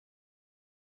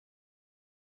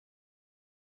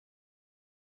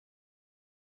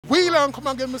Wheel and come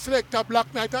and get me selector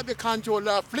Black Knight at the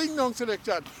controller, fling down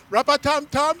selection, rap a tam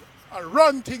tam and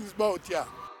run things bout ya.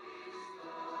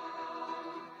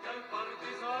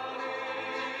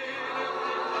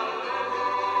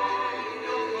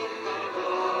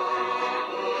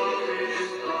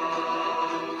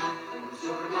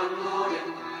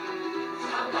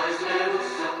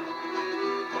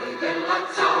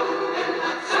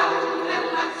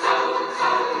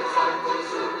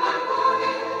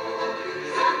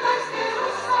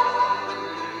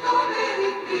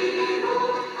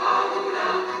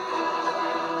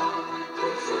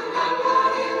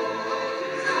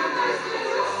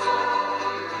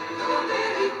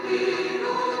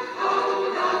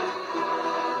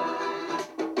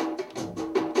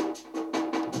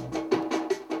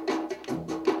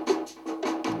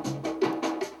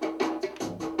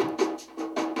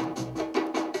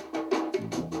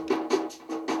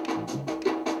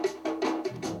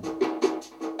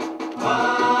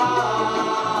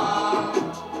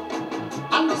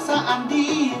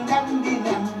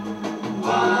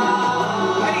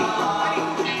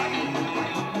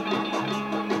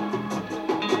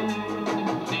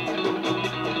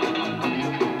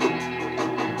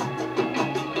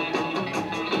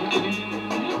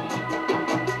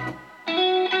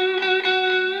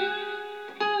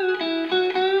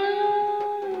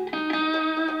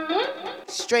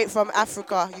 Straight from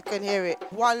Africa, you can hear it.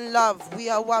 One love, we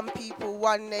are one people,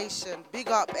 one nation. Big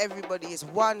up everybody, it's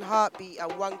one heartbeat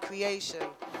and one creation.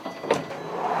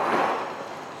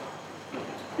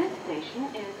 This station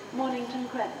is Mornington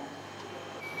Crescent.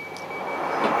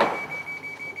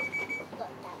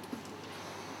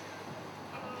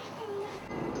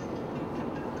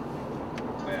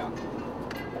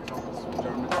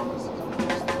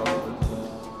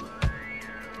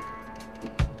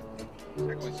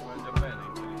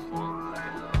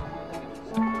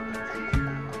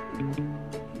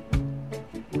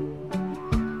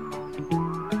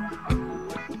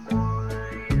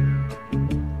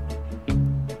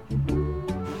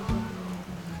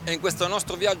 In questo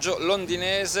nostro viaggio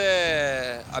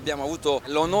londinese abbiamo avuto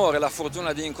l'onore e la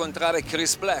fortuna di incontrare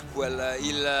Chris Blackwell,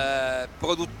 il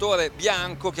produttore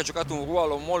bianco che ha giocato un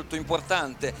ruolo molto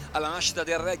importante alla nascita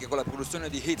del reggae con la produzione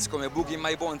di hits come Boogie in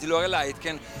My Bone di Lorel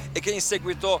Aitken e che in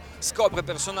seguito scopre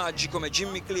personaggi come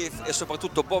Jimmy Cliff e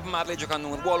soprattutto Bob Marley giocando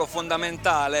un ruolo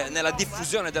fondamentale nella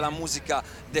diffusione della musica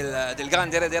del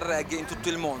grande re del reggae in tutto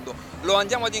il mondo. Lo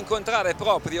andiamo ad incontrare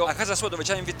proprio a casa sua dove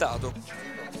ci ha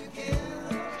invitato.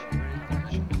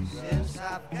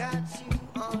 I've got you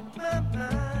on my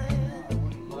mind.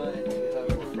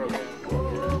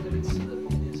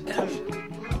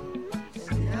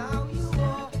 Now you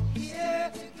are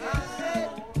here, I said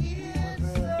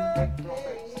it's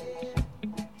okay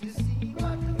to see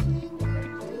what we can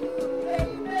do,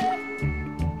 baby.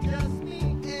 Just me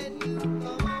and you,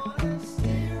 come on and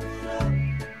stir it up.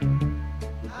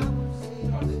 I will see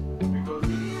because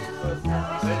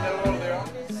they know all they are.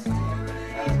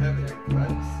 That's heavy,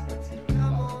 right?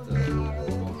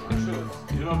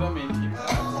 You know what I mean?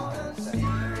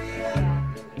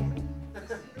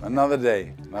 Another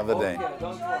day.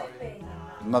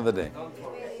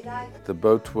 The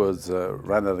boat was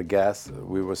ran out of gas.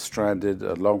 We were stranded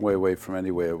a long way away from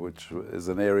anywhere, which is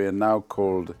an area now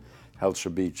called Helsher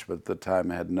Beach, but at the time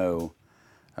had no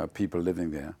people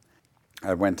living there.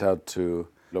 I went out to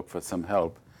look for some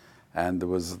help, and there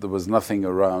was nothing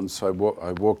around, so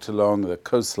I walked along the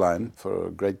coastline for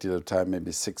a great deal of time,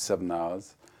 maybe 6-7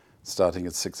 hours, starting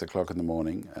at 6 o'clock in the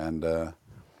morning, and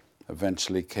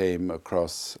eventually came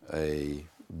across a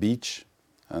beach.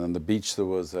 And on the beach there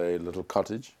was a little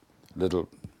cottage, little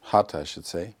hut, I should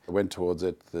say. I went towards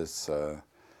it. This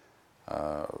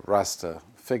Rasta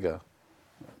figure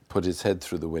put his head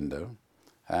through the window.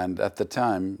 And at the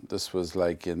time, this was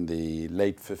like in the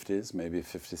late 50s, maybe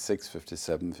 56,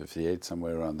 57, 58,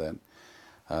 somewhere around then.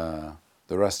 The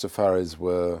Rastafaris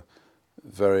were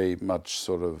very much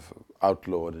sort of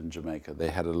outlawed in Jamaica. They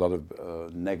had a lot of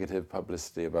negative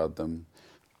publicity about them.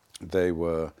 They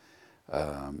were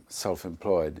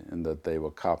self-employed in that they were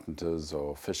carpenters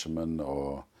or fishermen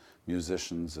or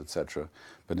musicians, etc.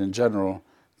 But in general,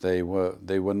 they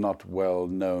were not well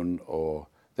known, or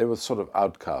they were sort of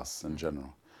outcasts in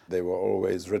general. They were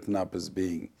always written up as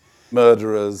being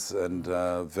murderers and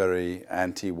very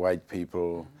anti-white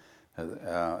people,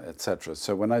 etc.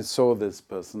 So when I saw this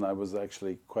person, I was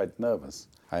actually quite nervous.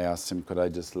 I asked him, could I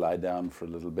just lie down for a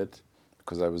little bit?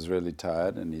 Because I was really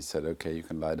tired, and he said, okay, you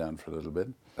can lie down for a little bit.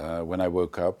 When I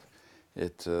woke up,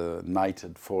 night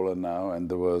had fallen now, and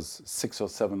there was 6 or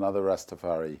 7 other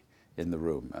Rastafari in the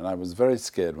room. And I was very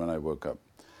scared when I woke up.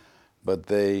 But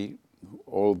they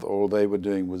all they were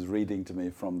doing was reading to me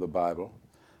from the Bible,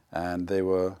 and they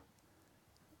were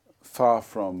far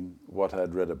from what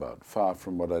I'd read about, far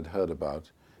from what I'd heard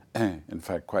about. In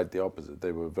fact, quite the opposite.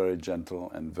 They were very gentle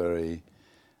and very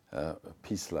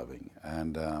peace-loving,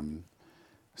 and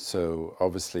so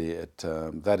obviously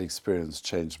that experience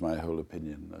changed my whole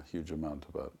opinion a huge amount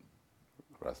about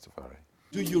Rastafari.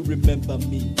 Do you remember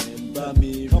me? Remember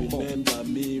me, remember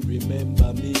me,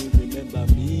 remember me, remember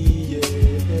me,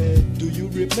 yeah. Do you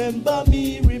remember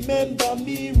me? Remember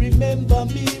me, remember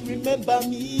me, remember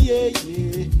me, yeah,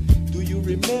 yeah. Do you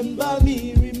remember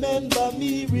me? Remember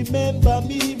me, remember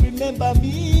me, remember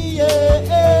me,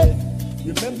 yeah.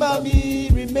 Remember me,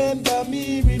 remember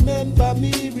me, remember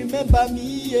me, remember me,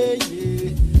 yeah, yeah.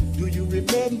 Do you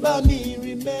remember me?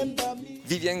 Remember me.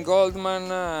 Vivienne Goldman,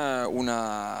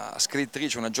 una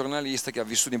scrittrice, una giornalista che ha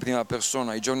vissuto in prima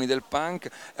persona i giorni del punk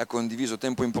e ha condiviso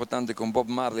tempo importante con Bob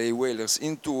Marley e i Wailers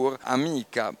in tour,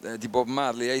 amica di Bob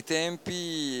Marley ai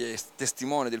tempi e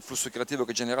testimone del flusso creativo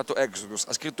che ha generato Exodus.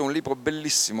 Ha scritto un libro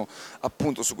bellissimo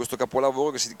appunto su questo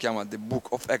capolavoro che si chiama The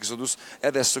Book of Exodus e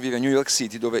adesso vive a New York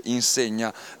City, dove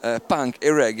insegna punk e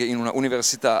reggae in una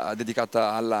università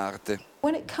dedicata all'arte.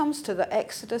 When it comes to the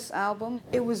Exodus album,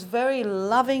 it was very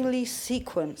lovingly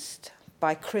sequenced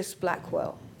by Chris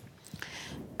Blackwell.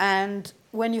 And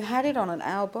when you had it on an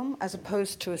album, as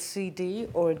opposed to a CD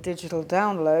or a digital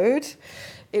download,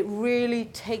 it really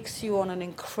takes you on an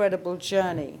incredible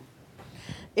journey.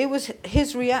 It was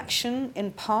his reaction,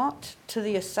 in part, to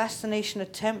the assassination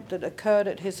attempt that occurred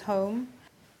at his home.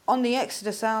 On the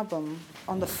Exodus album,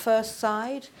 on the first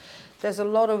side, there's a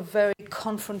lot of very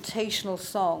confrontational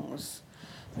songs,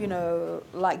 you know,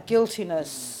 like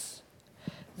Guiltiness.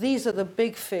 These are the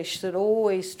big fish that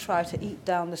always try to eat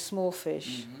down the small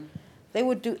fish. Mm-hmm. They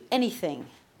would do anything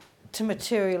to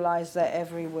materialize their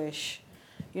every wish.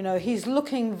 You know, he's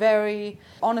looking very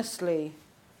honestly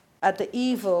at the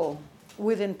evil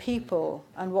within people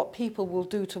and what people will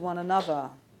do to one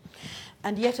another.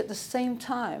 And yet at the same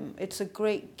time, it's a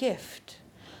great gift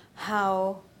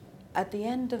how at the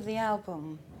end of the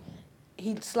album,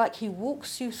 it's like he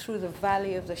walks you through the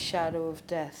valley of the shadow of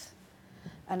death.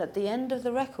 And at the end of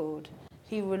the record,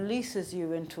 he releases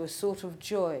you into a sort of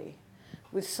joy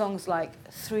with songs like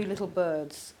Three Little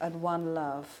Birds and One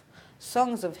Love,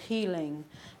 songs of healing,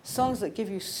 songs that give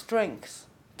you strength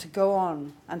to go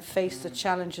on and face the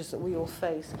challenges that we all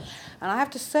face. And I have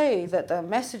to say that the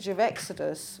message of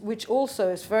Exodus, which also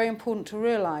is very important to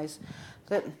realize,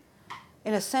 that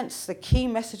in a sense the key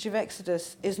message of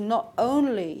Exodus is not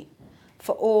only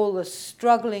for all the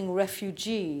struggling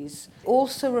refugees,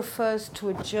 also refers to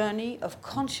a journey of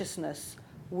consciousness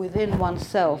within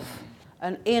oneself,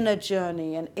 an inner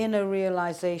journey, an inner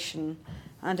realization,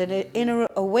 and an inner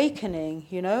awakening,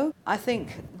 you know? I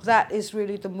think that is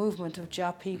really the movement of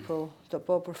Jah people that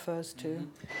Bob refers to.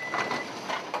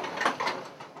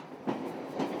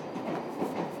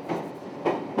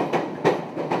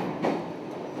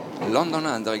 London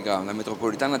Underground, la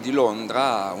metropolitana di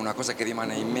Londra, una cosa che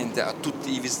rimane in mente a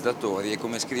tutti i visitatori, e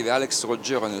come scrive Alex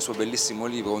Roggero nel suo bellissimo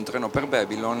libro Un treno per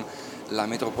Babylon, la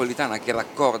metropolitana che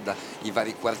raccorda i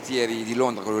vari quartieri di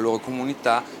Londra con le loro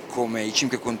comunità, come i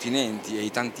 5 continenti e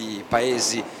i tanti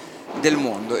paesi del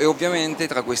mondo. E ovviamente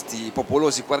tra questi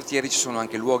popolosi quartieri ci sono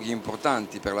anche luoghi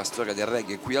importanti per la storia del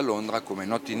reggae qui a Londra, come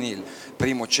Notting Hill,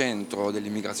 primo centro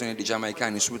dell'immigrazione di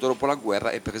giamaicani subito dopo la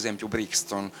guerra, e per esempio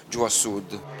Brixton, giù a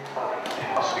sud.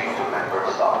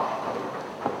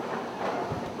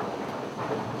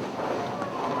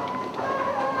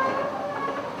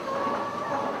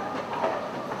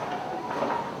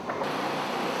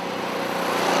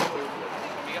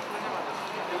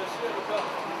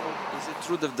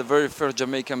 That the very first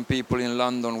Jamaican people in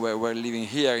London were living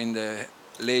here in the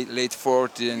late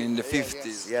 40s and in the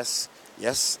 50s.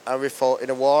 Yes. And we fought in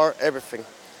the war, everything.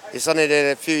 It's only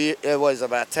a few years, it was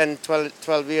about 10,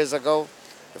 12 years ago,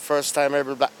 the first time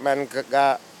every black man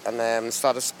got and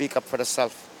started to speak up for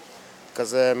themselves.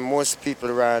 Because most people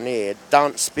around here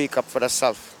don't speak up for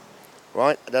themselves,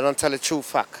 right? They don't tell the true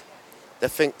fact. They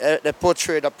think they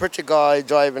portrayed a pretty guy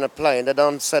driving a plane. They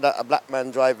don't say that a black man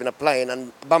driving a plane.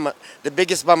 And the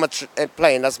biggest bomber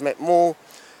plane that's made more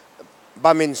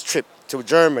bombing trip to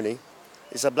Germany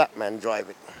is a black man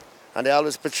driving. And they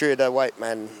always portray that a white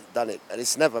man done it, and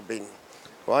it's never been,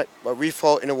 right? But we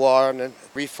fought in the war, and then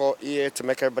we fought here to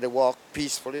make everybody walk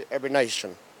peacefully, every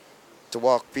nation, to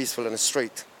walk peacefully in the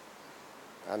street.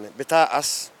 And without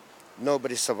us,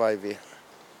 nobody survived here.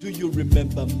 Do you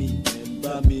remember me?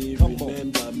 Remember me,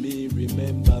 remember me,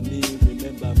 remember me,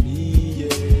 remember me,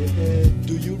 yeah.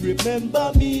 Do you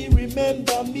remember me,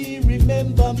 remember me,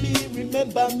 remember me,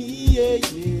 remember me, yeah,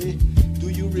 yeah. Do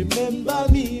you remember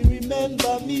me,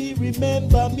 remember me,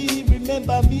 remember me,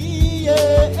 remember me,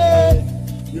 yeah.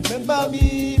 Remember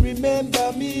me,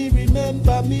 remember me,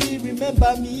 remember me,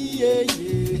 remember me, yeah,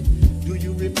 yeah. Do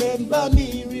you remember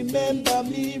me, remember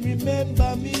me,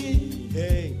 remember me?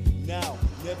 Hey, now,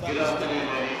 never. Good afternoon,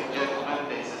 ladies and gentlemen.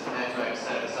 This is Network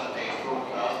Service Update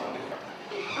broadcast.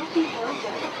 Mykaell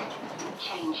Riley.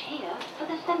 Change here for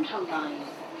the Central Line.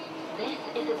 This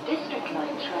is a District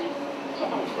Line train to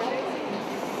Edinburgh.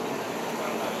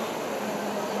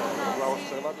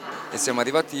 E siamo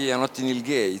arrivati a Notting Hill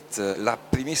Gate. La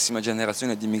primissima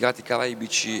generazione di immigrati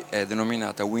caraibici è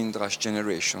denominata Windrush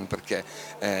Generation perché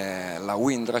la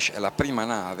Windrush è la prima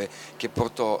nave che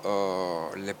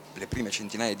portò le prime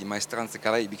centinaia di maestranze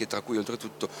caraibiche, tra cui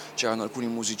oltretutto c'erano alcuni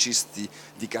musicisti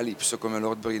di Calypso come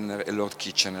Lord Brinner e Lord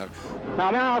Kitchener.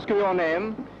 Now may I ask you your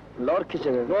name? Lord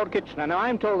Kitchener. Lord Kitchener. Now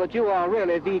I'm told that you are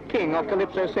really the king of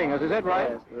Calypso singers, is that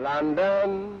right? Yes.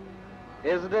 London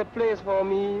is the place for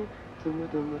me.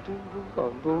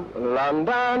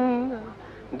 London,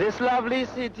 this lovely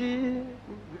city.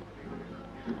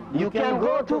 You can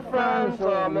go to France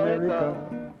or America,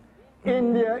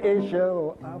 India, Asia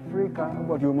or Africa,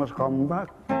 but you must come back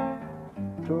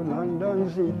to London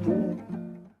City.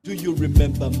 Do you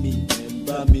remember me?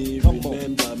 Remember me,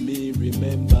 remember me,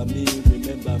 remember me,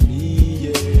 remember me,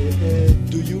 yeah.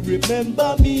 Do you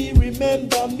remember me?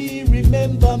 Remember me,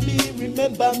 remember me,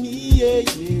 remember me, yeah,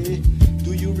 yeah.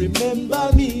 Do you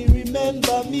remember me?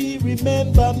 Remember me,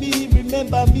 remember me,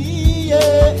 remember me,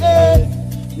 yeah.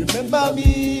 Remember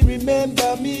me,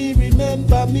 remember me,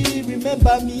 remember me,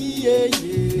 remember me, yeah,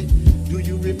 yeah. Do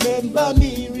you remember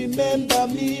me? Remember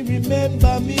me,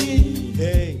 remember me,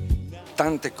 hey.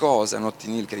 Tante cose a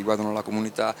Notting Hill che riguardano la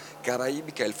comunità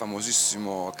caraibica, il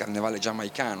famosissimo carnevale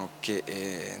giamaicano che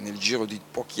nel giro di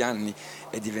pochi anni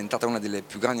è diventata una delle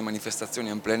più grandi manifestazioni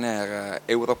en plein air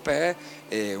europee,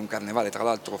 è un carnevale tra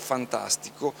l'altro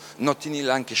fantastico. Notting Hill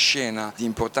è anche scena di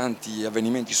importanti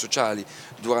avvenimenti sociali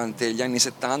durante gli anni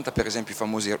 70, per esempio i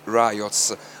famosi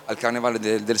riots al carnevale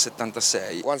del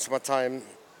 76. Once upon a time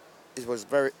it was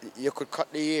you could cut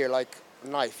the ear like a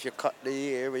knife, you cut the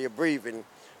ear where you're breathing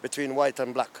between white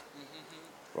and black,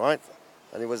 right?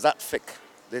 And it was that thick,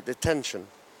 the tension,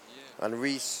 and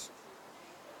Reese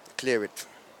clear it.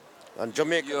 And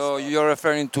Jamaica. You're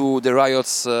referring to the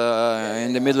riots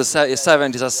in the middle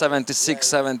 70s, 76,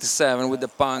 77 with the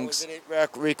punks.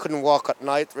 We couldn't walk at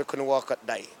night, we couldn't walk at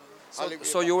day.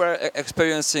 So you were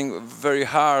experiencing very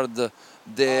hard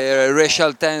the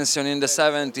racial tension in the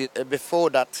 70s.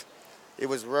 Before that, it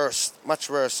was worse, much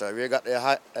worse. We got the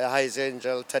Hinds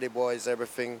Angel, Teddy Boys,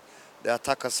 everything. The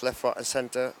attackers left, right and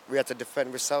centre. We had to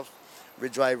defend ourselves. We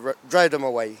drive them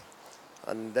away.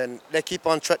 And then they keep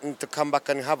on threatening to come back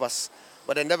and have us.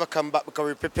 But they never come back because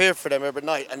we prepare for them every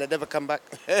night and they never come back.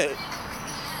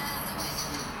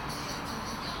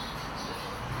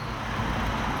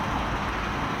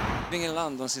 Living in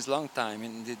London since a long time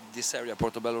in this area,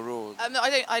 Portobello Road. No,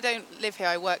 I don't live here.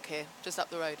 I work here, just up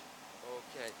the road.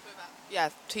 Okay. Yeah,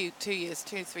 2 years,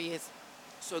 2 3 years.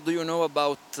 So do you know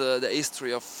about the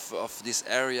history of this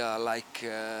area, like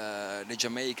the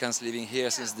Jamaicans living here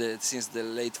since the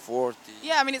late 40s?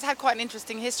 Yeah, I mean it's had quite an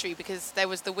interesting history because there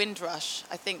was the Windrush,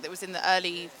 I think that was in the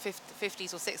early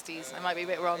 50s or 60s. I might be a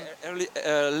bit wrong.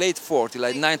 Late 40s,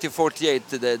 like 1948,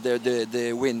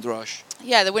 the Windrush.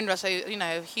 Yeah, the Windrush. So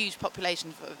a huge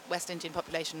population, West Indian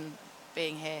population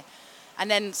being here, and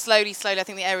then slowly, I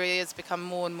think the area has become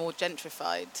more and more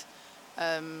gentrified.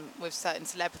 With certain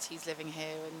celebrities living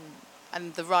here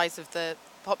and the rise of the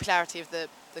popularity of the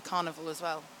carnival as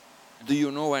well. Do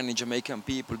you know any Jamaican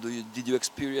people? Did you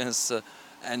experience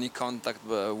any contact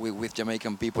with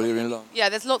Jamaican people here in London? Yeah,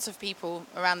 there's lots of people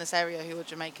around this area who are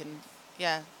Jamaican,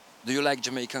 yeah. Do you like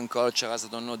Jamaican culture, as I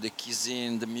don't know, the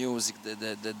cuisine, the music,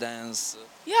 the dance?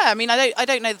 Yeah, I mean, I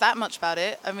don't know that much about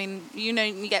it. I mean, you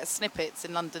get snippets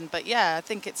in London, but yeah, I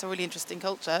think it's a really interesting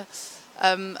culture.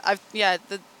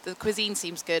 The cuisine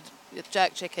seems good,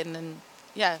 jerk chicken and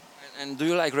yeah. And do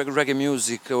you like reggae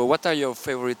music? What are your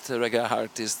favorite reggae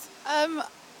artists? I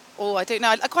don't know.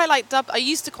 I quite like dub. I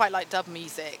used to quite like dub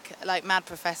music, like Mad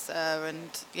Professor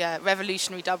and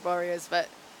Revolutionary Dub Warriors. But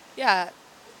yeah,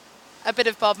 a bit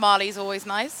of Bob Marley is always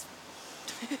nice.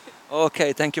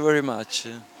 Okay, thank you very much.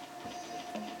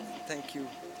 Thank you.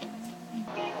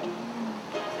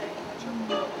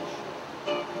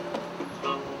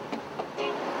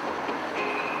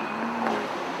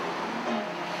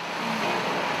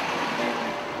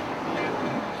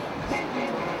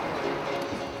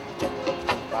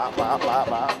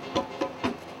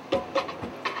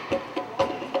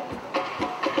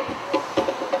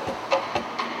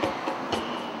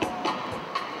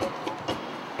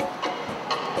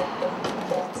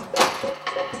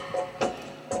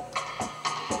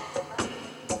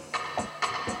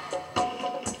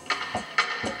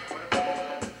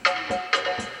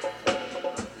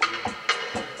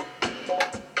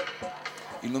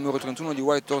 numero 31 di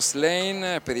White Horse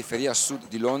Lane, periferia sud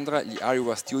di Londra, gli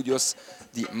Ariwa Studios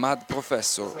di Mad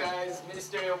Professor.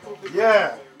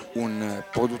 Un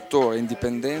produttore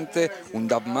indipendente, un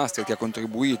dub master che ha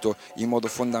contribuito in modo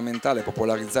fondamentale a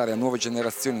popolarizzare a nuove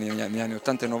generazioni negli anni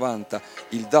 80 e 90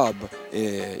 il dub,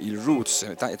 il roots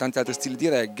e tanti altri stili di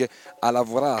reggae. Ha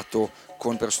lavorato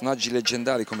con personaggi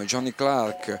leggendari come Johnny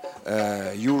Clark,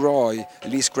 Hugh Roy,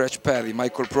 Lee Scratch Perry,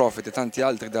 Mykaell Prophet e tanti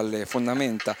altri dalle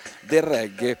fondamenta del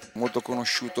reggae, molto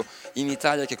conosciuto in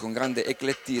Italia, che con grande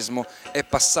eclettismo è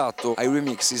passato ai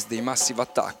remixes dei Massive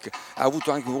Attack. Ha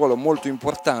avuto anche un ruolo molto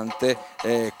importante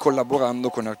collaborando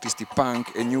con artisti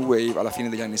punk e new wave alla fine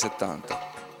degli anni 70.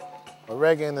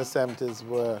 Reggae in the 70s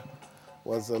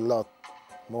was a lot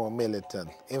more militant.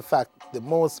 In fact, the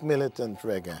most militant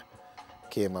reggae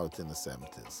came out in the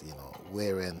 70s, you know,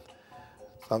 wherein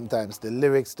sometimes the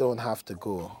lyrics don't have to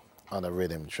go on a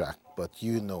rhythm track, but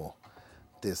you know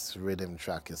this rhythm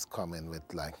track is coming with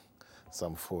like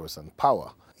some force and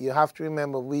power. You have to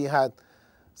remember we had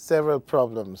several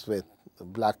problems with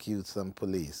black youths and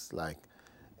police, like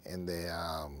in the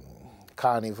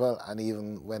carnival and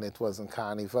even when it wasn't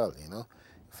carnival, you know.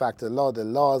 In fact, the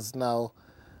laws now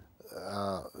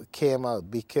came out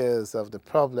because of the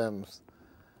problems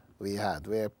we had,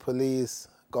 where police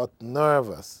got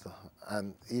nervous,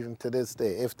 and even to this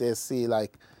day, if they see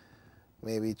like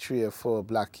maybe 3 or 4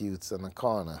 black youths in a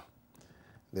corner,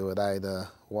 they would either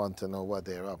want to know what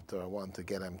they're up to or want to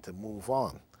get them to move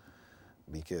on,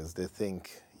 because they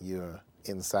think you're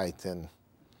inciting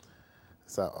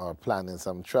or planning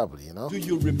some trouble, you know? Do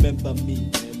you remember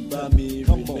me? Remember me,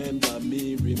 remember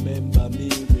me, remember me,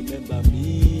 remember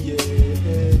me,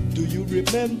 yeah. Do you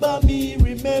remember me?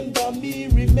 Remember me,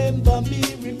 remember me,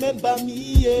 remember me,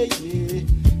 yeah, yeah.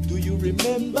 Do you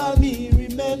remember me?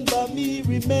 Remember me,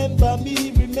 remember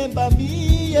me, remember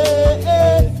me,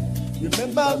 yeah.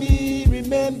 Remember me,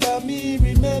 remember me,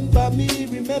 remember me,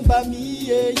 remember me,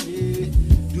 yeah, yeah.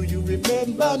 Do you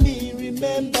remember me?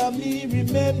 Remember me,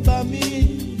 remember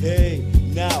me. Hey,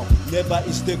 now, never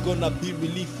is there gonna be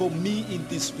relief for me in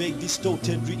this vague,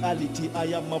 distorted reality. I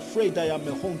am afraid I am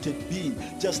a haunted being,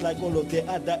 just like all of the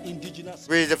other indigenous.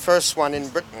 We're the first one in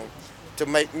Britain to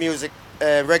make music,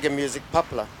 reggae music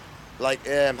popular, like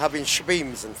having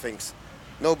shabeams and things.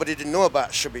 Nobody didn't know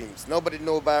about shabeams. Nobody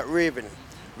knew about raving.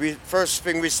 First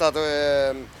thing we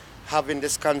started having in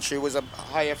this country was a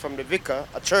hire from the vicar,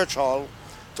 a church hall,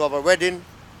 to have a wedding,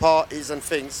 parties and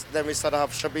things. Then we started to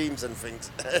have shabeams and things,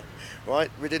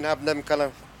 right? We didn't have them kind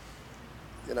of,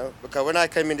 you know, because when I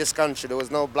came in this country, there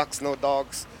was no blacks, no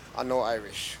dogs, and no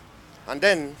Irish. And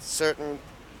then certain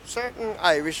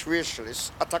Irish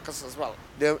racialists attack us as well.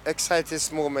 The exciting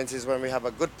moment is when we have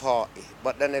a good party,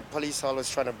 but then the police always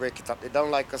trying to break it up. They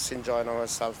don't like us enjoying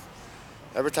ourselves.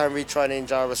 Every time we try to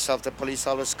enjoy ourselves, the police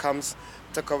always comes,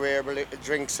 took away our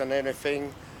drinks and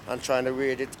anything, and trying to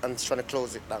raid it and trying to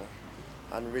close it down.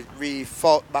 And we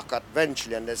fought back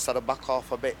eventually, and they started back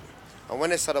off a bit. And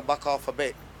when they started back off a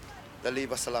bit, they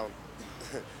leave us alone.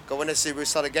 Because when they see we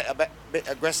started to get a bit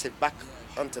aggressive back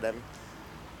onto them,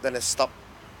 then they stop,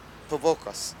 provoke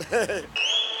us.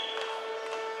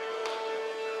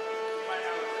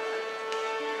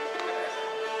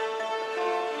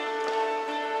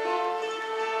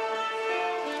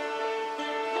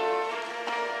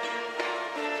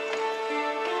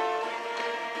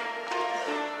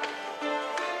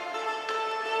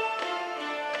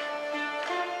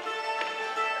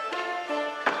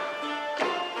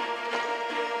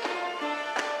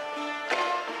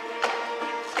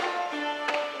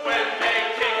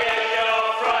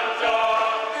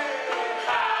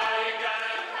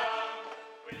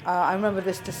 I remember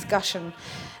this discussion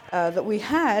that we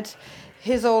had.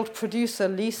 His old producer,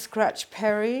 Lee Scratch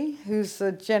Perry, who's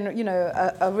a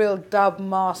real dub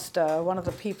master, one of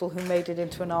the people who made it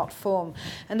into an art form,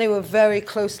 and they were very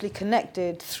closely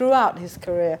connected throughout his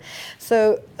career.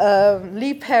 So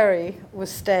Lee Perry was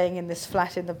staying in this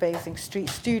flat in the Basing Street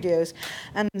Studios,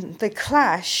 and The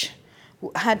Clash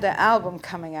had their album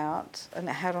coming out, and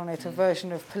it had on it a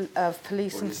version of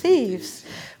Police and Thieves,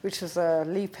 which was a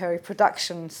Lee Perry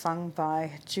production sung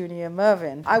by Junior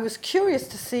Mervyn. I was curious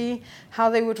to see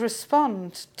how they would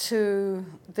respond to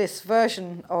this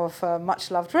version of a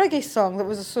much-loved reggae song that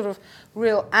was a sort of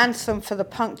real anthem for the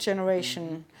punk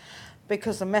generation,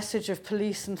 because the message of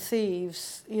Police and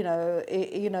Thieves,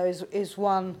 is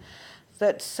one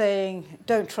that's saying,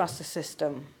 don't trust the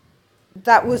system.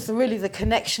 That was really the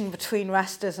connection between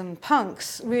Rastas and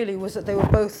punks, really, was that they were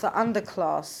both the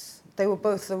underclass. They were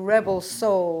both the rebel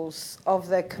souls of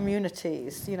their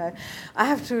communities, you know. I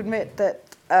have to admit that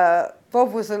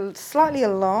Bob was slightly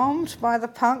alarmed by the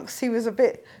punks. He was a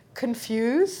bit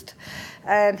confused,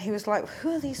 and he was like,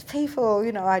 who are these people,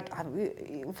 you know,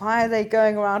 why are they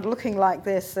going around looking like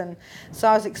this? And so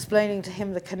I was explaining to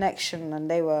him the connection, and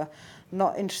they were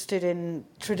not interested in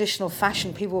traditional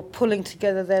fashion. People were pulling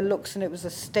together their looks, and it was a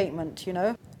statement, you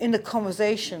know. In the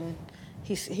conversation,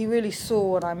 he really saw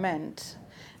what I meant,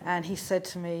 and he said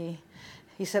to me,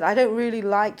 he said, I don't really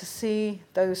like to see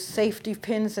those safety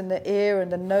pins in the ear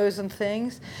and the nose and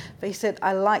things, but he said,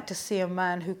 I like to see a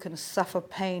man who can suffer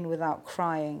pain without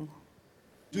crying.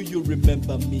 Do you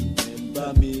remember me?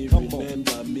 Remember me,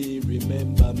 remember me,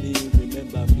 remember me,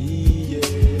 remember me,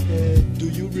 yeah. Do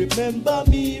you remember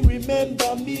me?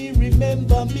 Remember me,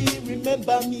 remember me,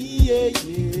 remember me, yeah,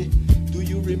 yeah. Do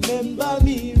you remember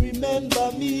me?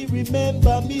 Remember me,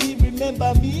 remember me,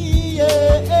 remember me,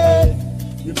 yeah.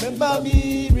 Remember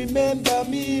me, remember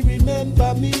me,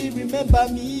 remember me, remember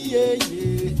me, yeah,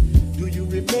 yeah. Do you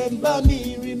remember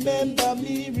me, remember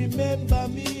me, remember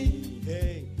me,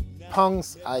 hey.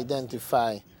 Punks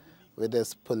identify with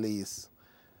this police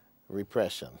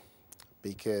repression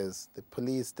because the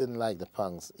police didn't like the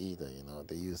punks either, you know.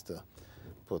 They used to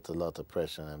put a lot of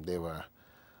pressure on them. They were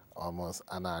almost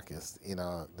anarchists, you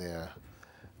know, they're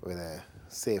with their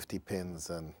safety pins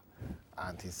and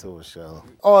antisocial.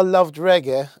 All loved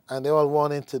reggae, and they all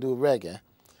wanted to do reggae.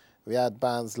 We had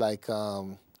bands like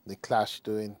The Clash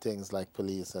doing things like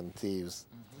Police and Thieves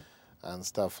and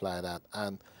stuff like that.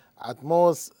 And at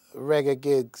most reggae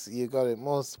gigs,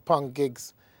 most punk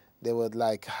gigs, they would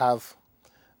like have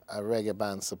a reggae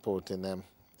band supporting them.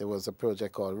 There was a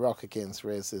project called Rock Against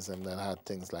Racism that had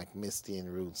things like Misty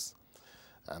and Roots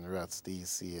and Ruts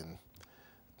DC and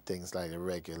things like the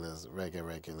regulars, reggae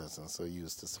regulars, and so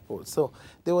used to support. So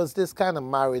there was this kind of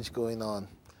marriage going on,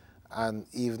 and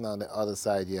even on the other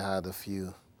side you had a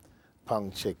few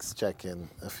punk chicks checking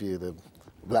a few of the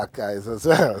black guys as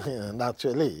well, you know,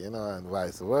 naturally, you know, and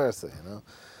vice versa, you know.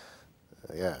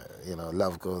 Yeah, you know,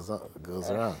 love goes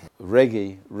around.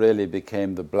 Reggae really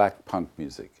became the black punk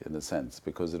music in a sense,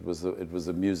 because it was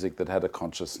a music that had a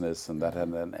consciousness and that had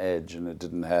an edge, and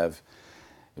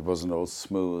it wasn't all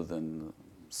smooth and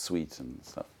sweet and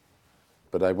stuff.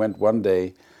 But I went one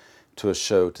day to a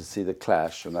show to see The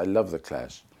Clash, and I love The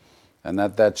Clash. And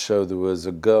at that show there was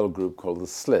a girl group called The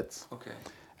Slits. Okay.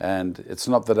 And it's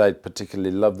not that I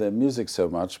particularly love their music so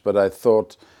much, but I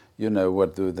thought, you know,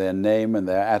 what their name and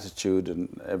their attitude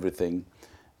and everything,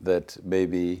 that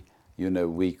maybe, you know,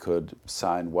 we could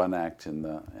sign one act in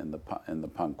the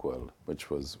punk world, which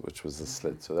was The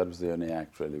Slits. So that was the only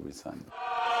act really we signed.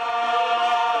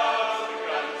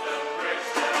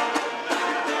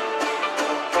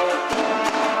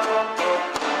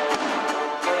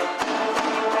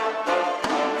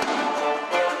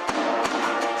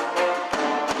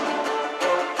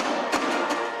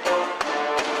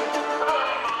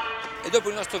 Dopo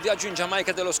il nostro viaggio in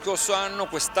Giamaica dello scorso anno,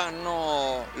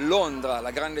 quest'anno Londra,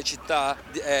 la grande città,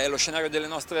 è lo scenario delle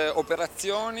nostre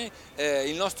operazioni.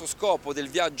 Il nostro scopo del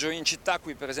viaggio in città,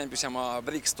 qui per esempio siamo a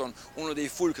Brixton, uno dei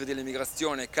fulcri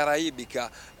dell'emigrazione caraibica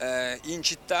in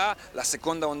città. La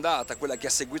seconda ondata, quella che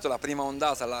ha seguito la prima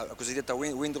ondata, la cosiddetta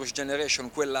Windrush Generation,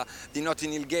 quella di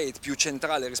Notting Hill Gate, più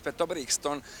centrale rispetto a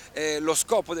Brixton. Lo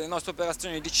scopo delle nostre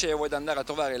operazioni, dicevo, è di andare a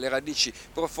trovare le radici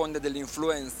profonde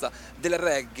dell'influenza del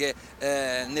reggae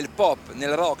nel pop,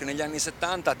 nel rock negli anni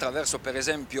 70, attraverso per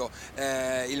esempio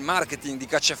il marketing di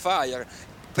Catch a Fire,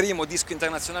 primo disco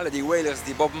internazionale dei Wailers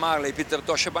di Bob Marley, Peter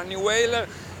Tosh e Bunny Wailer,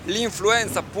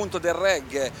 l'influenza appunto del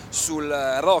reggae sul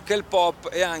rock e il pop,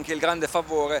 e anche il grande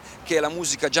favore che la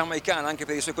musica giamaicana, anche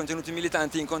per i suoi contenuti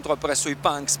militanti, incontrò presso i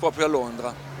punks proprio a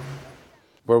Londra.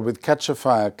 Well, with Catch a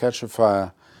Fire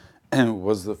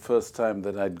was the first time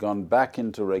that I'd gone back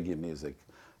into reggae music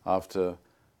after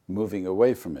moving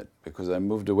away from it, because I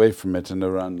moved away from it in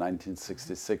around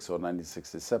 1966 or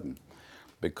 1967,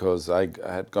 because I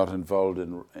had got involved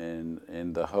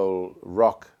in the whole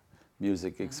rock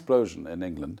music explosion in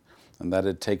England, and that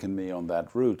had taken me on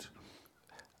that route.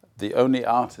 The only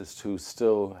artist who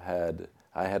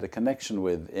I had a connection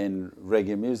with in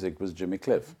reggae music was Jimmy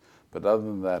Cliff, but other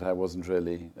than that I wasn't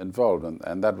really involved,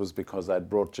 and that was because I'd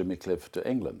brought Jimmy Cliff to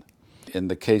England. In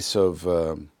the case of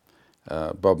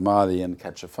Bob Marley and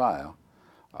Catch a Fire,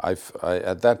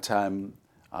 at that time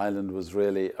Island was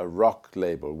really a rock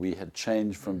label. We had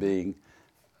changed from being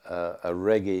a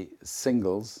reggae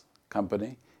singles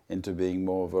company into being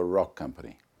more of a rock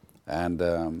company.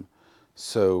 And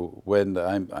so when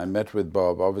I met with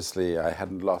Bob, obviously I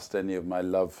hadn't lost any of my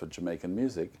love for Jamaican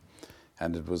music,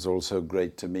 and it was also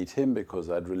great to meet him because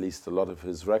I'd released a lot of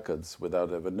his records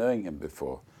without ever knowing him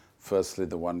before, firstly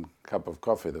the One Cup of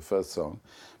Coffee, the first song,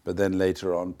 but then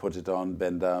later on Put It On,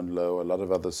 Bend Down Low, a lot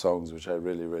of other songs which I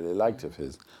really, really liked of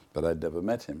his, but I'd never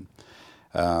met him.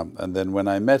 And then when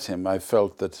I met him, I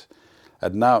felt that,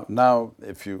 and now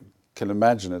if you can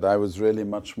imagine it, I was really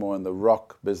much more in the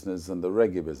rock business than the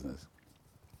reggae business.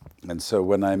 And so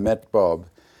when I met Bob,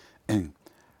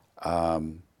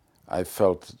 I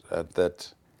felt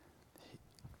that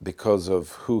because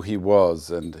of who he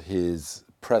was and his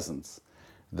presence,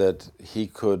 that he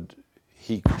could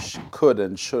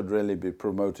and should really be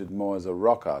promoted more as a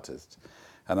rock artist.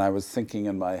 And I was thinking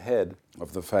in my head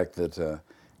of the fact that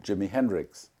Jimi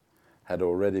Hendrix had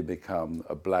already become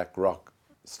a black rock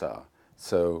star.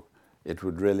 So it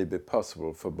would really be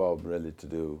possible for Bob really to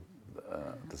do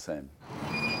the same.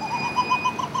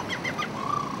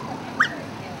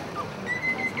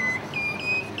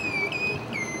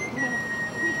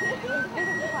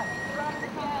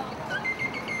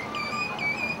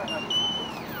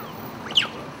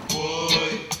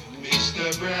 Boy,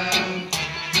 Mr. Brown,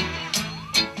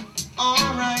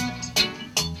 all right.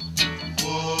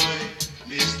 Boy,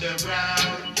 Mr.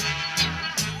 Brown,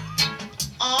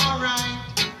 all right.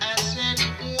 I said,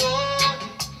 whoa,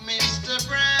 Mr.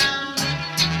 Brown,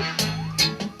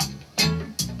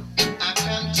 I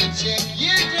come to check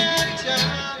you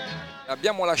downtown.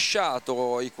 Abbiamo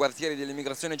lasciato i quartieri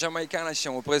dell'immigrazione giamaicana, ci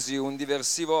siamo presi un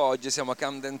diversivo oggi, siamo a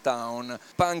Camden Town.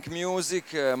 Punk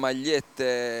music,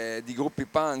 magliette di gruppi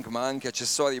punk, ma anche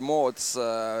accessori mods,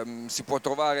 si può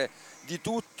trovare di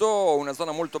tutto, una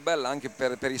zona molto bella anche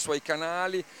per i suoi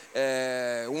canali,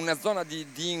 una zona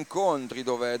di incontri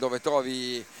dove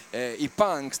trovi i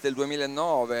punks del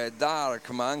 2009, dark,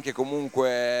 ma anche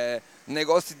comunque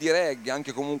negozi di reggae,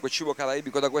 anche comunque cibo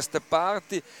caraibico da queste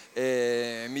parti.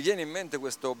 Mi viene in mente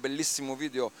questo bellissimo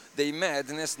video dei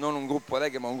Madness, non un gruppo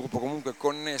reggae ma un gruppo comunque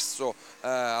connesso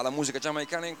alla musica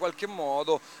giamaicana in qualche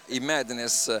modo. I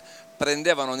Madness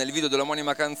prendevano nel video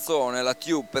dell'omonima canzone la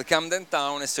tube per Camden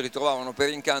Town e si ritrovavano per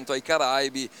incanto ai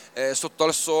Caraibi, sotto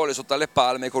al sole, sotto alle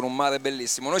palme, con un mare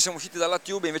bellissimo. Noi siamo usciti dalla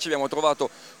tube e invece abbiamo trovato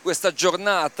questa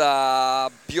giornata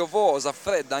piovosa,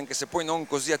 fredda, anche se poi non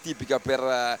così atipica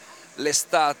per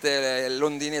l'estate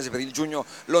londinese, per il giugno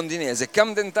londinese.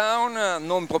 Camden Town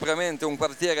non propriamente un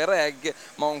quartiere reggae,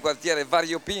 ma un quartiere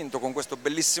variopinto, con questo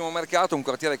bellissimo mercato, un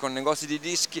quartiere con negozi di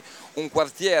dischi, un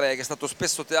quartiere che è stato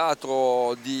spesso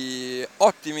teatro di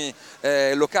ottimi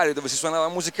locali dove si suonava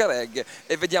musica reggae,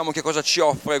 e vediamo che cosa ci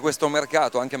offre questo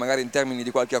mercato, anche magari in termini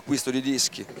di qualche acquisto di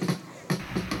dischi.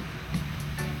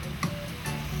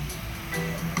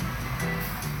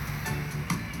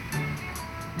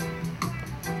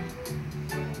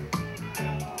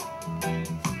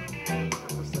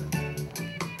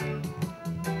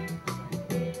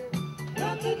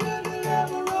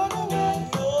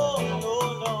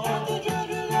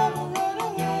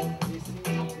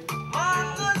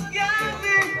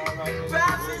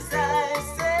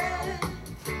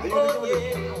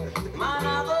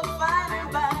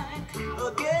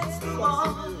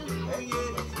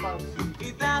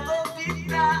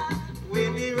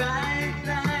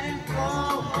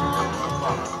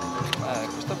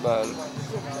 Questo è bello.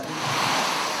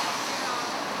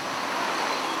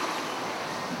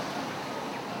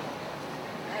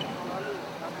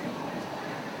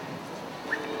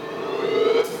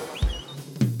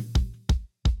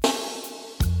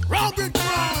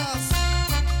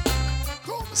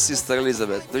 Sister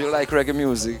Elizabeth, do you like reggae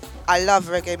music? I love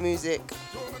reggae music.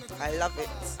 I love it.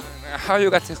 How you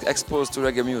got exposed to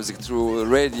reggae music? Through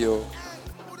radio?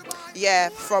 Yeah,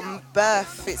 from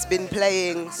birth it's been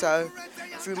playing, so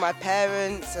through my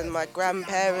parents and my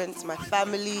grandparents, my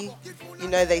family, you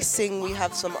know, they sing, we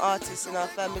have some artists in our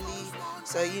family,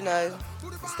 so you know,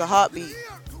 it's the heartbeat.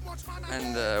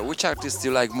 And which artist do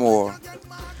you like more?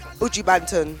 Buju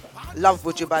Banton, love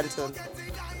Buju Banton,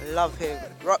 love him.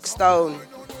 Rockstone.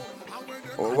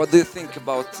 What do you think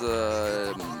about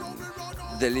the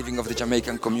living of the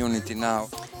Jamaican community now?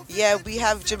 Yeah, we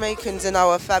have Jamaicans in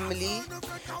our family.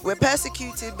 We're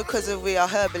persecuted because we are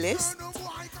herbalists,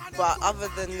 but other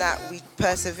than that, we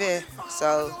persevere.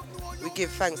 So we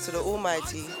give thanks to the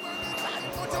Almighty.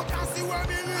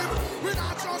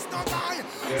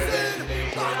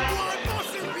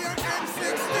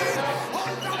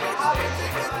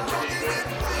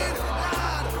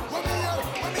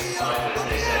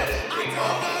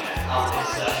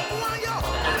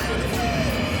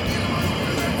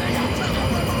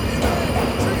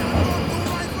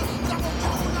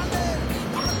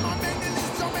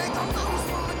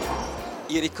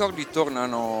 I ricordi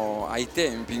tornano ai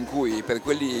tempi in cui, per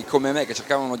quelli come me che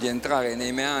cercavano di entrare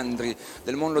nei meandri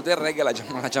del mondo del reggae,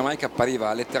 la Giamaica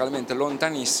appariva letteralmente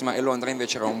lontanissima e Londra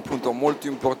invece era un punto molto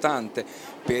importante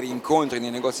per incontri nei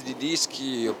negozi di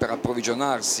dischi o per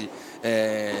approvvigionarsi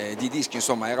di dischi,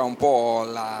 insomma era un po'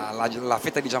 la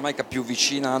fetta di Giamaica più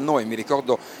vicina a noi. Mi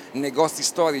ricordo negozi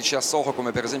storici a Soho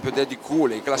come per esempio Daddy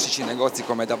Cool, i classici negozi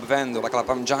come Dub Vendor, la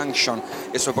Clapham Junction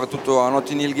e soprattutto a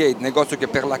Notting Hill Gate, negozio che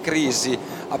per la crisi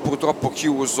ha purtroppo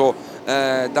chiuso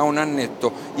da un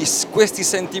annetto. Questi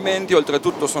sentimenti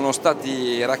oltretutto sono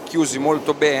stati racchiusi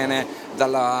molto bene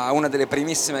dalla una delle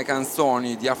primissime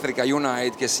canzoni di Africa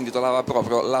Unite che si intitolava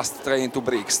proprio Last Train to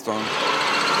Brixton.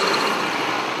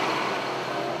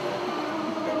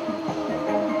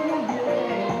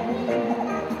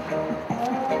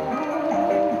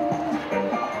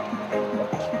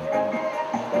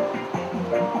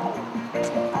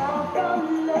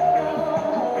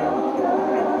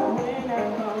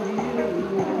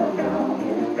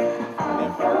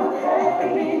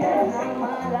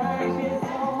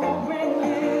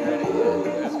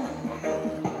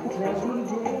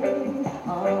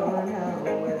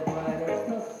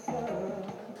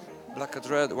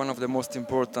 One of the most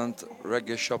important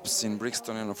reggae shops in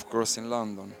Brixton and of course in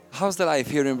London. How's the life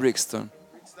here in Brixton?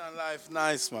 Brixton life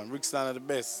nice, man. Brixton are the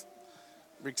best.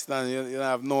 Brixton, you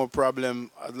have no problem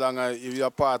as long as if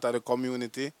you're part of the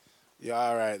community, you're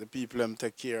all right. The people them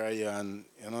take care of you and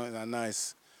it's a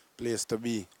nice place to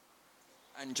be.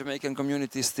 And Jamaican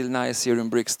community is still nice here in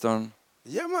Brixton?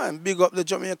 Yeah, man. Big up the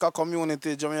Jamaica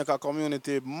community. Jamaica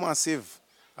community massive.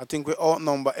 I think we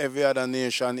outnumber every other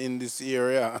nation in this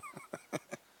area.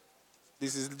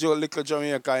 This is little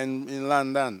Jamaica in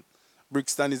London.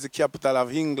 Brixton is the capital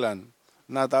of England,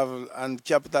 and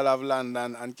capital of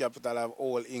London and capital of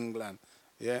all England.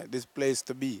 Yeah, this place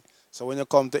to be. So when you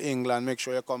come to England, make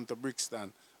sure you come to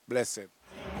Brixton. Bless it.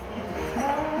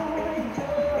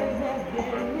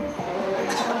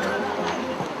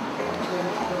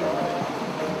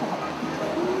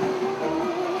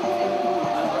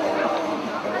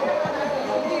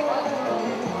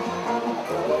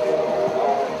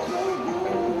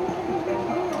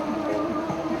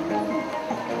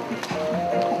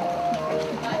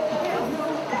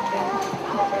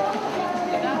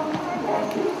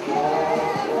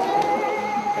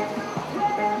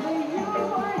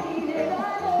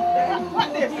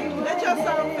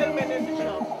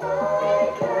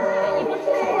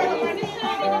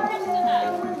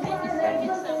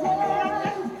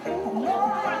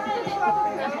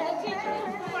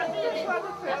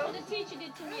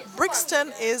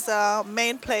 Brixton is a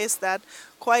main place that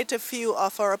quite a few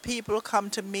of our people come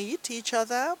to meet each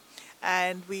other,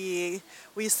 and we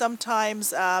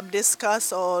sometimes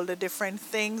discuss all the different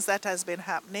things that has been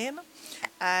happening,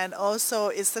 and also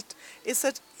it's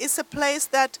a place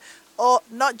that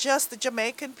not just the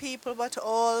Jamaican people but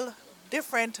all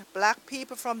different black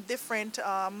people from different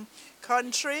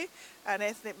country and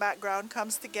ethnic background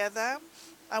comes together,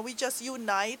 and we just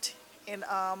unite in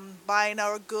buying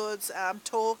our goods,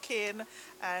 talking,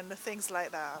 and things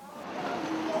like that.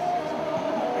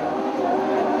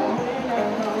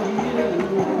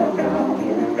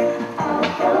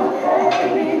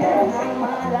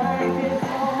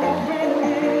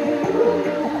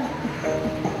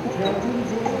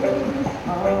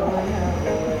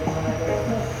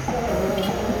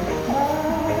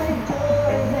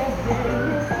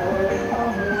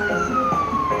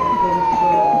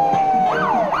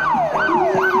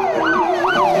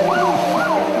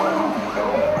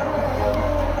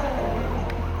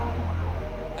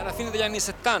 Negli anni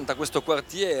 70 questo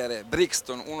quartiere,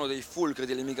 Brixton, uno dei fulcri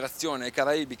dell'immigrazione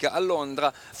caraibica a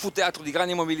Londra, fu teatro di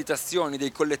grandi mobilitazioni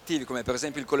dei collettivi, come per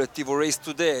esempio il collettivo Race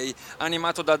Today,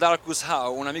 animato da Darcus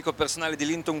Howe, un amico personale di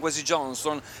Linton Kwesi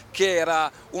Johnson, che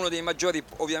era uno dei maggiori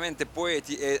ovviamente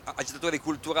poeti e agitatori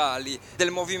culturali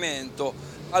del movimento.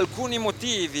 Alcuni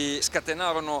motivi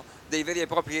scatenarono dei veri e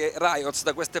propri riots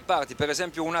da queste parti, per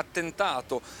esempio un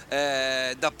attentato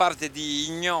da parte di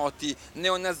ignoti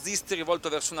neonazisti rivolto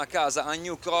verso una casa a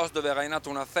New Cross dove era in atto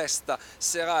una festa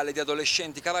serale di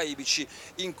adolescenti caraibici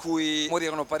in cui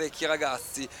morirono parecchi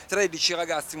ragazzi. 13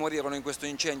 ragazzi morirono in questo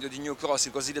incendio di New Cross,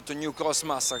 il cosiddetto New Cross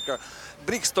Massacre.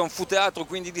 Brixton fu teatro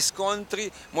quindi di scontri,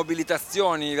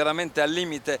 mobilitazioni veramente al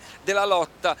limite della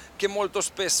lotta che molto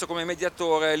spesso come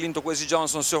mediatore Linton Kwesi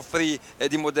Johnson si offrì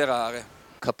di moderare.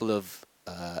 Couple of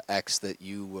acts that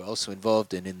you were also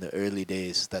involved in the early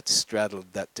days that straddled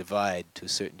that divide to a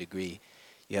certain degree.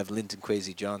 You have Linton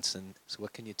Kwesi Johnson. So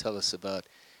what can you tell us about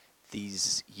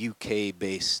these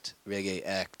UK-based reggae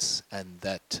acts and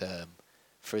that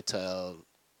fertile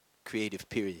creative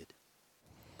period?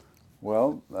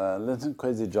 Well, Linton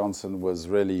Kwesi Johnson was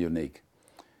really unique.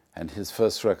 And his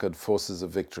first record, Forces of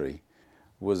Victory,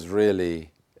 was really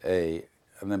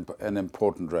an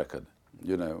important record.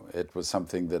 You know, it was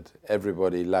something that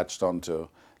everybody latched onto.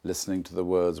 Listening to the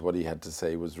words, what he had to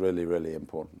say was really, really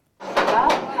important.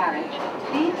 Last carriage,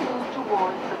 please move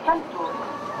towards the front door.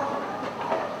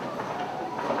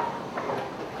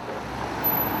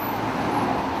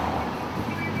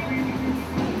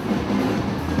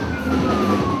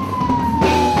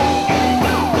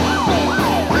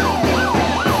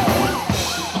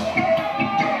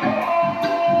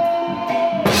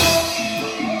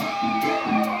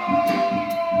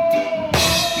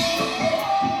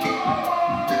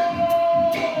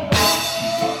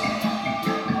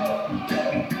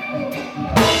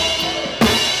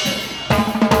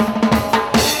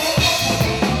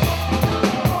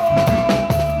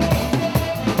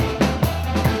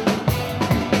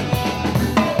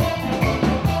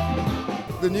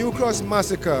 Windrush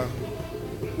massacre,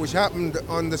 which happened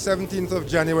on the 17th of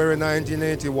January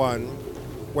 1981,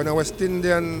 when a West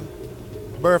Indian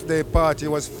birthday party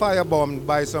was firebombed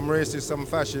by some racists, some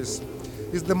fascists,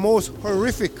 is the most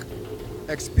horrific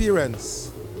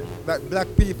experience that black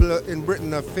people in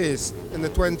Britain have faced in the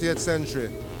 20th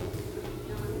century.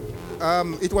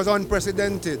 It was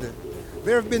unprecedented.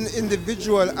 There have been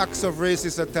individual acts of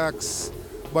racist attacks,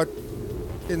 but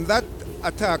in that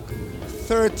attack,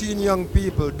 13 young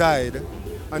people died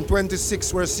and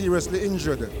 26 were seriously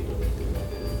injured.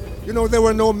 You know, there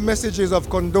were no messages of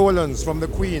condolence from the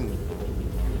Queen.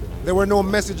 There were no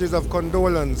messages of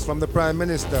condolence from the Prime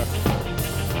Minister.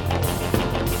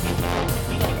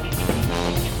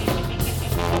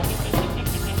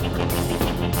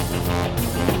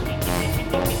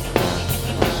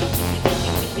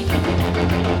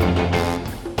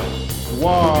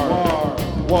 War.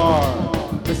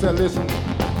 They say, listen,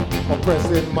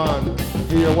 oppressing man,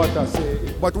 hear what I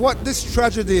say. But what this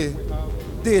tragedy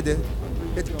did,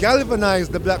 it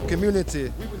galvanized the black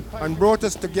community and brought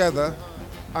us together,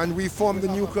 and we formed the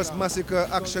New Cross Massacre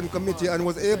Action Committee and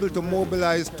was able to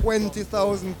mobilize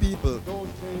 20,000 people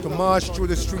to march through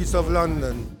the streets of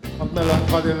London. A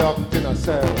melancholy locked in a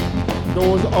cell,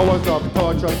 those hours of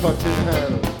torture touching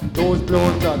hell, those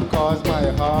blows that caused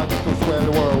my heart to swell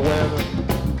were well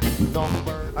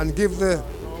numbered. And give the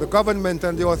government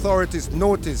and the authorities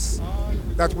notice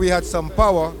that we had some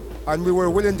power and we were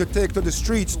willing to take to the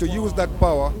streets to use that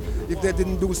power if they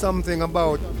didn't do something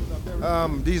about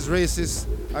these racist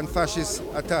and fascist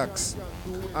attacks.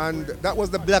 And that was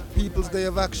the Black People's Day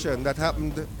of Action that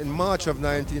happened in March of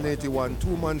 1981,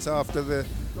 2 months after the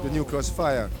New Cross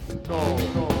fire.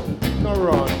 No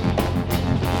run.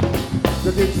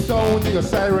 You did sound your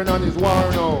siren on his war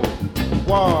now.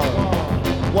 War.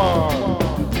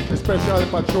 The special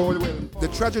patrol will. The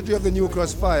tragedy of the New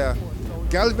Cross fire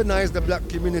galvanized the black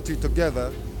community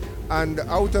together, and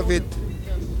out of it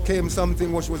came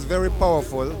something which was very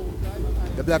powerful,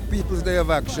 the Black People's Day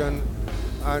of Action,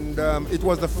 and it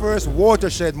was the first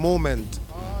watershed moment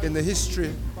in the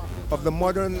history of the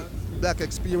modern black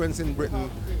experience in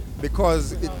Britain,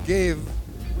 because it gave,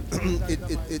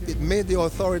 it made the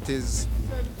authorities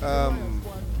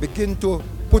begin to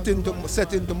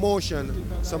set into motion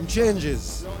some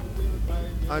changes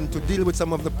and to deal with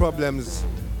some of the problems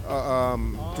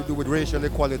to do with racial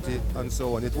equality and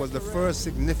so on. It was the first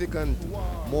significant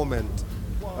moment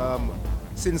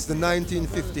since the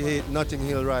 1958 Notting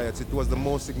Hill riots. It was the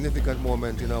most significant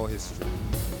moment in our history.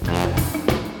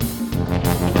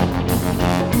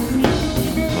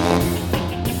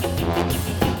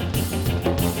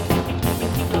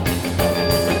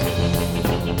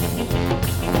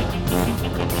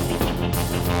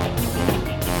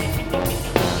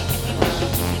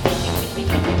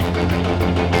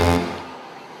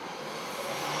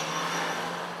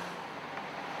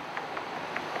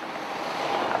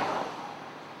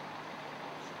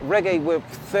 Reggae, we're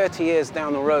 30 years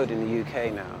down the road in the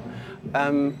UK now.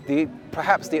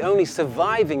 Perhaps the only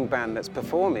surviving band that's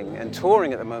performing and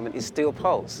touring at the moment is Steel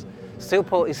Pulse. Steel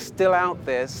Pulse is still out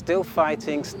there, still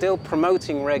fighting, still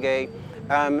promoting reggae,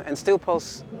 and Steel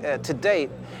Pulse to date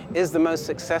is the most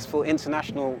successful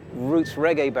international roots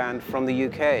reggae band from the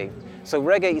UK. So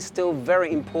reggae is still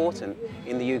very important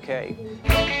in the UK.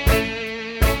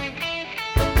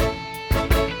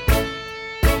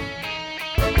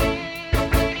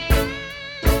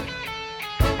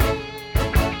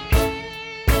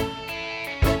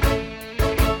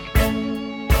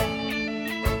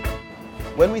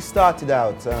 When we started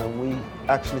out, we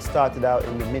actually started out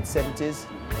in the mid-70s,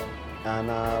 and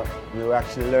we were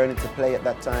actually learning to play at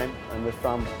that time, and we're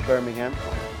from Birmingham,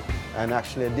 and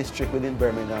actually a district within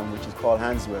Birmingham which is called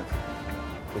Handsworth.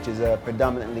 which is a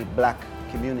predominantly black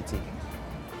community.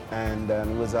 And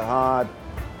it was a hard...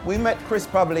 We met Chris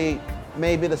probably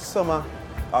maybe the summer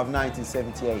of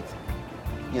 1978,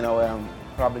 you know,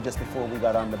 probably just before we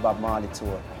got on the Bob Marley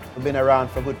tour. We've been around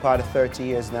for a good part of 30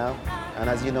 years now, and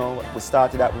as you know, we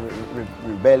started out with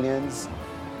rebellions,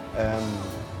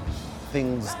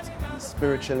 things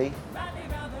spiritually,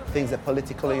 things that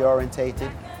politically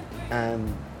orientated,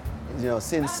 and you know,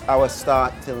 since our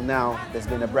start till now, there's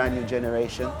been a brand new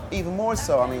generation. Even more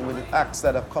so, I mean, with the acts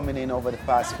that have coming in over the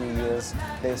past few years,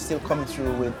 they're still coming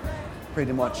through with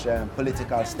pretty much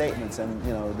political statements and,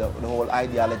 you know, the whole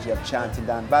ideology of chanting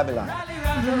down Babylon.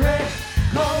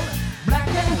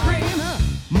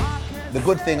 The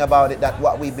good thing about it that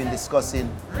what we've been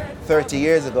discussing 30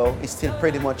 years ago is still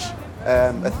pretty much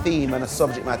a theme and a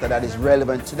subject matter that is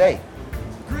relevant today.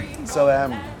 So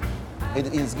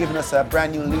it is giving us a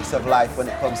brand new lease of life when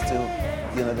it comes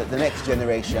to, you know, the next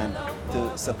generation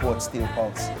to support Steel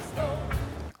Pulse.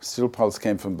 Steel Pulse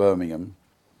came from Birmingham,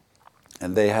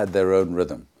 and they had their own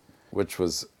rhythm, which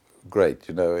was great.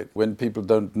 You know, when people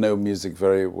don't know music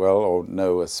very well or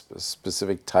know a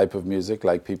specific type of music,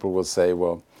 like people will say,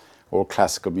 well, all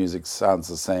classical music sounds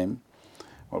the same,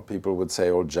 or people would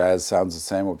say all jazz sounds the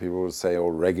same, or people would say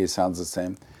all reggae sounds the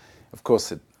same. Of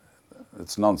course,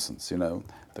 it's nonsense, you know.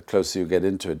 The closer you get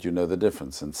into it, you know the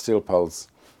difference. And Steel Pulse,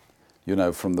 you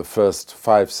know, from the first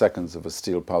 5 seconds of a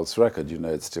Steel Pulse record, you know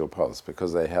it's Steel Pulse,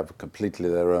 because they have completely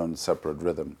their own separate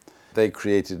rhythm. They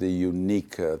created a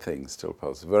unique thing, Steel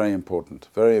Pulse. Very important,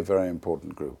 very, very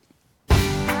important group.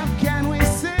 How can we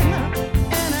sing in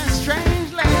a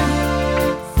strange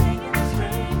land? Sing in a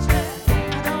strange land.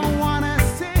 I don't want to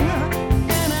sing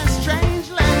in a strange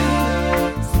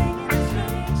land. Sing in a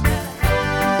strange land.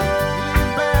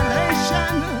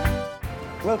 Liberation.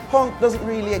 Well, punk doesn't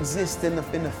really exist in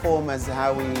the form as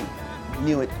how we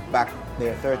knew it back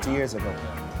there 30 years ago.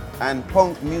 And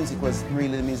punk music was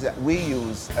really the music that we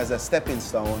use as a stepping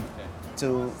stone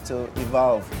to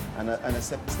evolve and a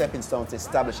stepping stone to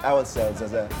establish ourselves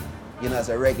as a, you know, as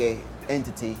a reggae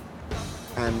entity,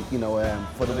 and, you know,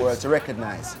 for the world to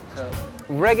recognize.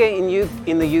 Reggae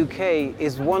in the UK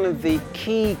is one of the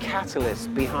key catalysts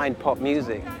behind pop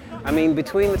music. I mean,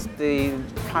 between the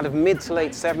kind of mid to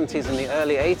late 70s and the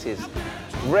early 80s,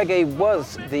 reggae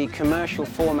was the commercial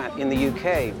format in the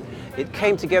UK. It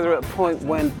came together at a point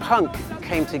when punk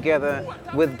came together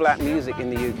with black music in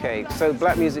the UK. So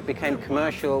black music became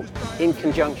commercial in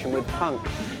conjunction with punk.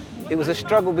 It was a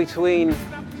struggle between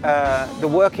the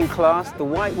working class, the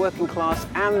white working class,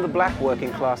 and the black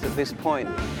working class at this point.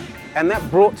 And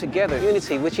that brought together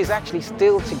unity, which is actually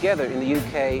still together in the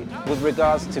UK with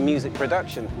regards to music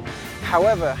production.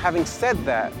 However, having said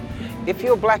that, if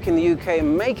you're black in the UK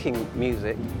and making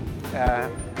music,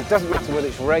 it doesn't matter whether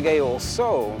it's reggae or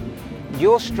soul,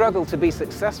 your struggle to be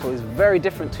successful is very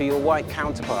different to your white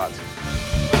counterpart.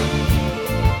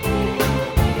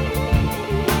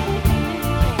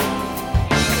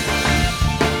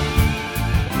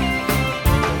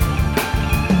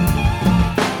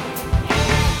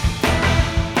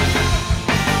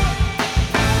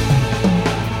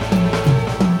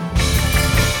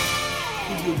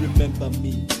 Remember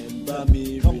me,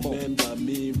 remember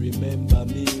me, remember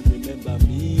me, remember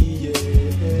me,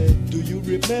 yeah. Do you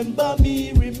remember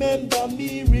me, remember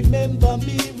me, remember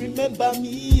me, remember me,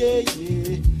 yeah,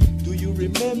 yeah. Do you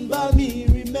remember me,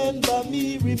 remember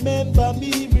me, remember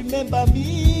me, remember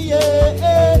me,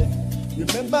 yeah.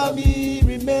 Remember me,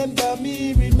 remember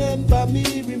me, remember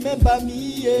me, remember me,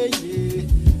 yeah, yeah.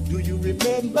 Do you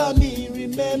remember me,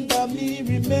 remember me,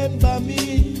 remember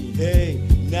me, hey.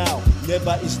 Now,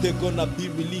 never is there gonna be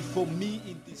relief for me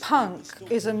in this. Punk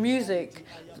is a music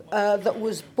that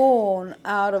was born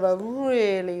out of a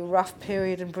really rough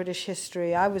period in British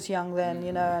history. I was young then,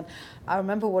 you know, and I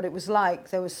remember what it was like.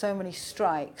 There were so many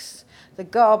strikes. The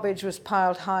garbage was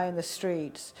piled high in the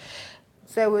streets.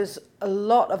 There was a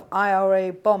lot of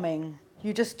IRA bombing.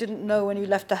 You just didn't know when you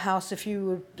left the house if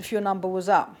your number was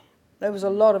up. There was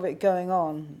a lot of it going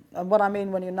on. And what I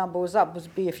mean when your number was up was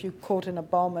if you caught in a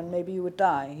bomb and maybe you would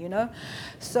die, you know?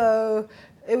 So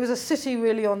it was a city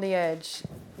really on the edge.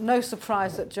 No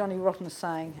surprise that Johnny Rotten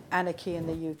sang Anarchy in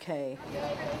the UK.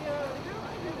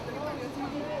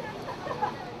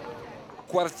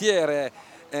 Quartiere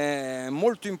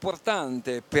molto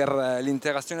importante per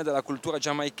l'interazione della cultura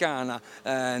giamaicana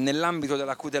nell'ambito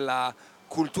della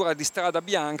cultura di strada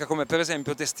bianca, come per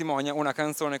esempio testimonia una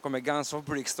canzone come Guns of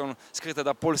Brixton, scritta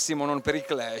da Paul Simonon per i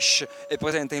Clash, e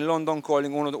presente in London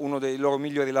Calling, uno dei loro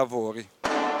migliori lavori.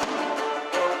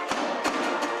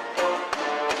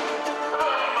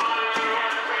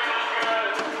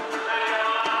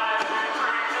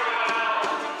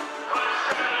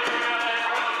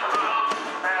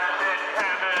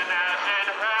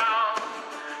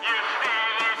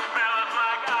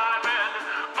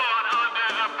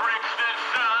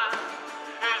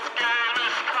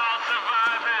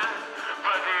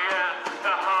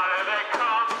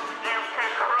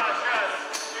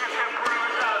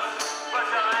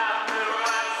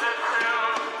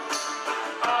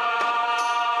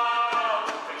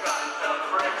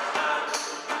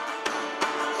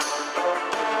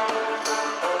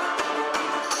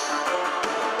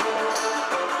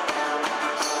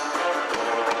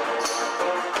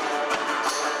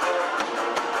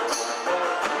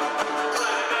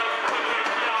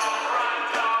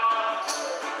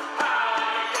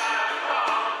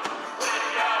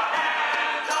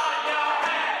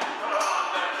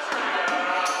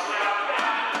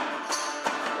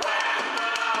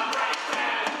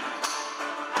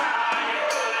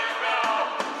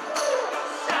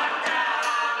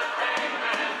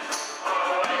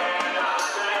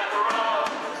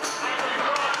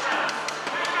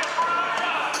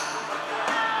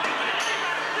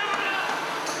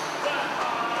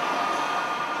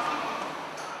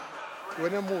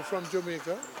 When I moved from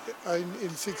Jamaica in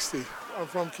 60, I'm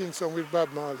from Kingston with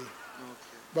Bob Marley. Okay.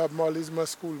 Bob Marley is my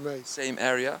schoolmate. Same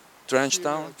area,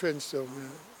 Trenchtown? Yeah, Trenchtown,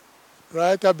 yeah.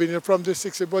 Right, I've been here from the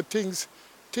 60s, but things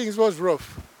was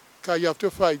rough. Because you have to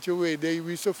fight your way. We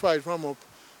used to fight from up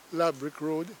Labrick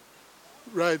Road,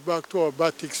 right back to our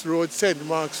Batix Road, St.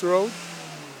 Mark's Road.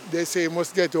 They say you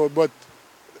must get out, but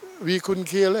we couldn't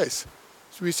care less.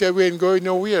 So we said we ain't going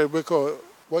nowhere because,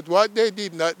 but what they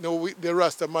did not know, the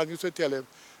Rasta man used to tell them,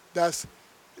 that's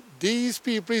these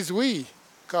people is we.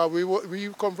 Because we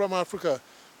come from Africa,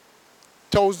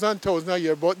 thousands and thousands a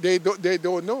year, but they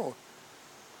don't know.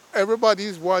 Everybody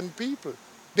is one people.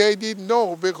 They didn't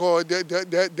know because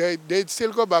they'd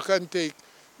still go back and take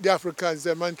the Africans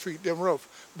them and treat them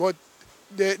rough. But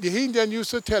the Indian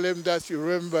used to tell them that, you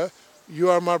remember, you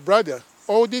are my brother.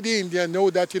 How did the Indian know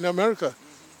that in America?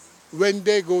 When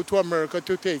they go to America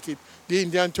to take it, the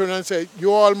Indian turn and say,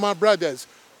 you're all my brothers.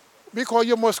 Because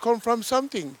you must come from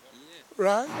something,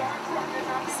 right?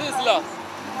 Sizzler.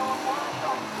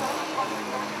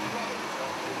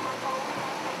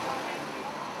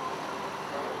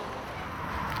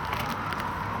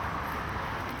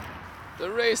 The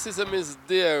racism is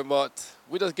there, but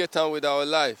we just get on with our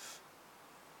life.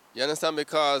 You understand?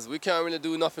 Because we can't really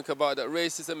do nothing about that.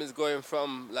 Racism is going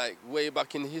from like way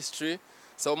back in history.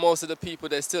 So most of the people,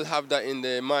 they still have that in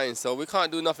their mind. So we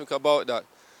can't do nothing about that.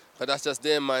 Because that's just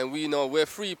their mind. We know we're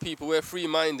free people, we're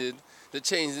free-minded. The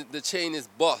chain is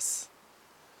boss.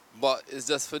 But it's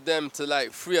just for them to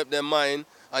like free up their mind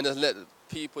and just let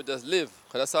people just live.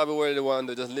 Because that's how we really want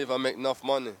to just live and make enough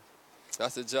money.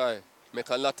 That's the joy. Make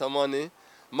a lot of money.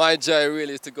 My joy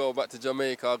really is to go back to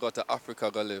Jamaica or go to Africa,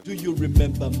 go live. Do you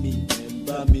remember me?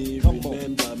 Remember me,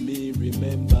 remember me,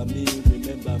 remember me,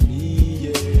 remember me,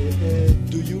 yeah.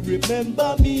 Do you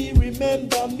remember me?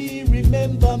 Remember me,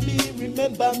 remember me,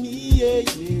 remember me, yeah,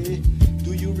 yeah.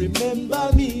 Do you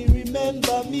remember me?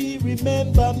 Remember me,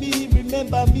 remember me,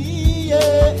 remember me,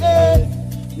 yeah.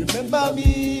 Remember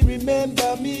me,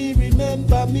 remember me,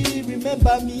 remember me,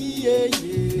 remember me, yeah,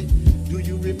 yeah. Do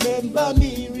you remember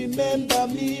me? Remember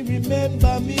me,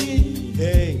 remember me.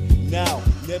 Hey, now,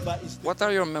 never is. What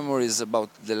are your memories about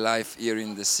the life here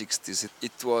in the 60s?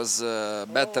 It was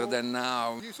better than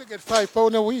now. You used to get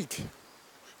 £5 a week.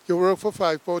 You work for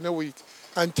 £5 a week.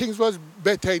 And things was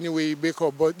better anyway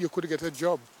because but you could get a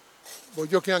job.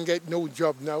 But you can't get no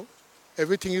job now.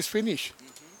 Everything is finished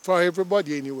for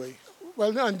everybody anyway.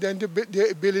 Well, and then the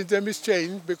buildings them is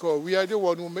changed because we are the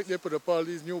one who make they put up all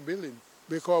these new buildings.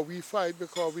 Because we fight,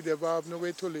 because we never have no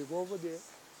way to live over there.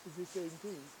 It's the same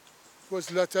thing. It was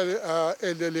a lot of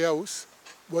elderly house,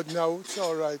 but now it's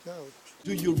all right now.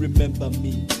 Do you remember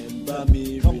me? Remember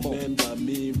me, remember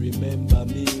me, remember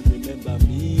me, remember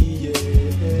me,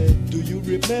 yeah. Do you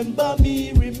remember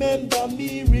me? Remember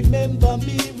me, remember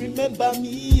me, remember me,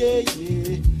 yeah,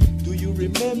 yeah. Do you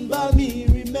remember me?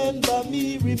 Remember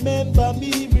me, remember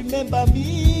me, remember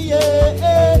me,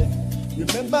 yeah.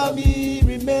 Remember me,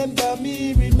 remember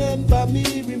me, remember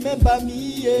me, remember me,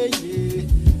 yeah, yeah.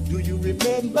 Do you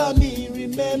remember me,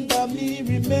 remember me,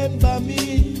 remember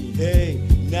me? Hey,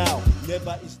 now,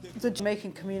 never is the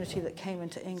Jamaican community that came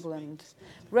into England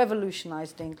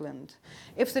revolutionized England.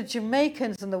 If the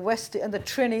Jamaicans and the and the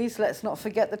Trinis, let's not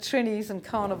forget the Trinis and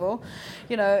Carnival,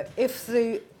 you know, if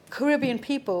the Caribbean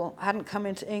people hadn't come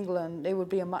into England, it would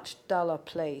be a much duller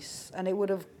place, and it would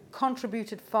have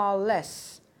contributed far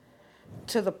less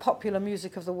to the popular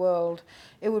music of the world.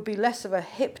 It would be less of a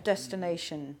hip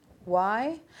destination.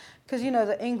 Why? Because, you know,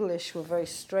 the English were very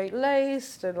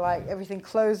straight-laced and, like, everything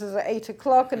closes at 8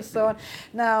 o'clock and so on.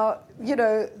 Now, you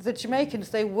know, the Jamaicans,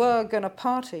 they were going to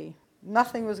party.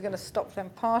 Nothing was going to stop them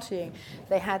partying.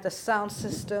 They had the sound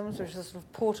systems, which is a sort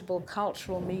of portable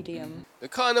cultural medium. The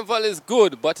carnival is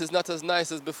good, but it's not as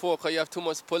nice as before because you have too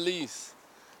much police.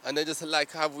 And they just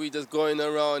like have we just going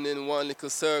around in one little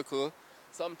circle.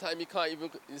 Sometimes you can't even,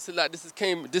 you see, like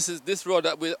this road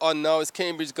that we're on now is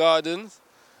Cambridge Gardens,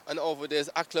 and over there's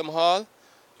Acklam Hall.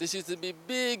 This used to be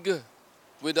big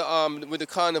with the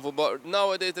carnival, but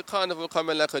nowadays the carnival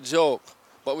coming like a joke.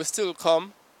 But we still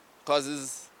come,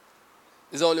 because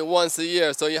it's only once a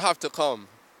year, so you have to come.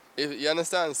 You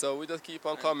understand? So we just keep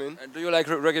on coming. And do you like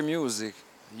reggae music?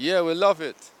 Yeah, we love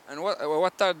it. And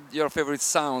what are your favorite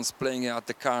sounds playing at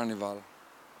the carnival?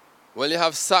 Well, you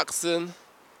have Saxon.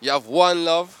 You have One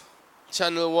Love,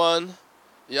 Channel 1,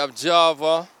 you have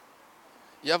Java,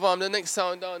 you have the next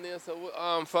sound down here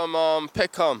so, from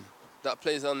Peckham that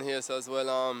plays on here so as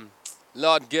well,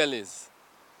 Lord Gellies.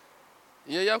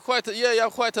 Yeah, you have quite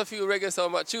a few reggae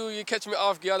songs, but you catch me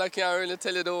off guard, I can't really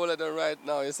tell you the whole of them right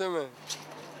now, you see me?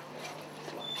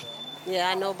 Yeah,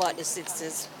 I know about the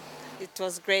 60s. It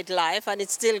was great life, and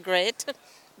it's still great.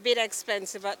 Bit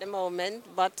expensive at the moment,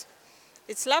 but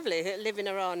it's lovely living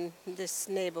around this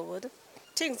neighborhood.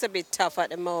 Things a bit tough at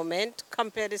the moment.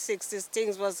 Compared to the 60s,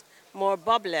 things was more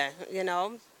bubbly, you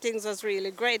know. Things was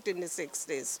really great in the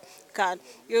 60s.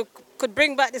 You could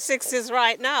bring back the 60s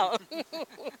right now.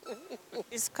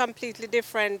 It's completely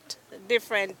different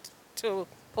to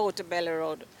Portobello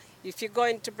Road. If you go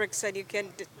into Brixton, you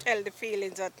can tell the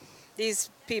feelings that these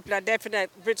people are definite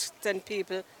Brixton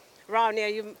people. Around here,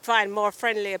 you find more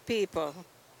friendlier people.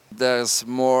 There's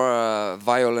more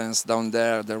violence down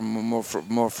there, there's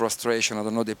more frustration, I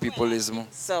don't know, the populism.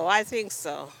 So I think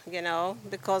so, you know,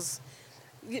 because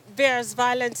there's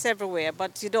violence everywhere,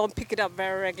 but you don't pick it up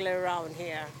very regularly around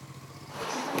here.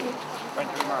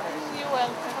 Thank you very much. You're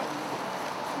welcome.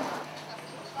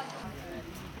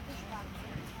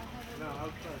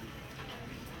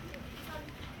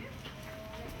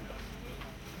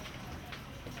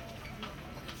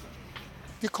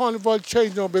 The carnival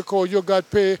changed now because you got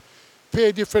pay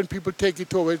different people take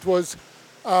it over. It was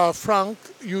Frank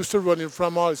used to run it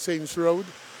from All Saints Road.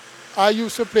 I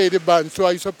used to play the band, so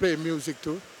I used to play music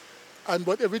too.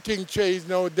 But everything changed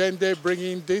now. Then they bring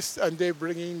in this and they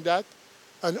bring in that,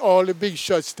 and all the big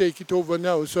shots take it over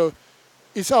now. So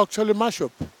it's actually mash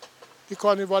up. The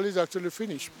carnival is actually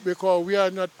finished because we are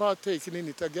not partaking in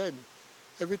it again.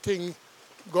 Everything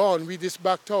gone. We just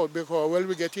backed out because, well,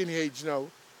 we're getting age now.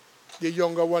 The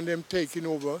younger one, them taking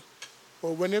over.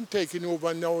 But when them taking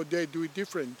over now, they do it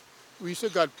different. We used to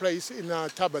got place in a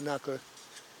tabernacle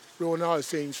around All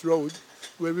Saints Road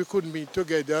where we couldn't meet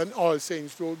together on All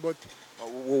Saints Road. But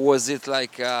was it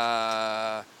like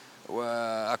a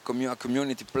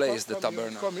community place, the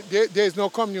tabernacle? There's no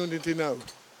community now.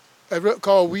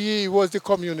 Because we was the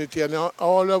community and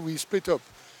all of we split up.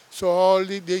 So all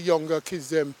the younger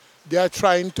kids, they are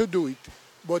trying to do it.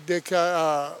 But the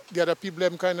other people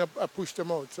them kind of push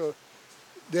them out, so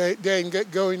they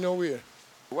ain't going nowhere.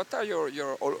 What are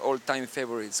your all-time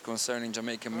favorites concerning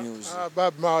Jamaican music?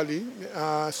 Bob Marley,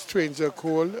 Stranger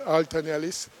Cole, Alton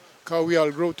Ellis, because we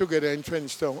all grew together in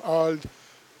Trenchtown. All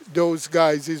those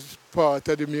guys is part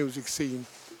of the music scene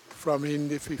from in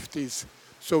the 50s.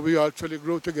 So we actually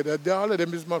grew together. All of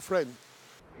them is my friend.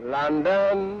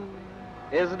 London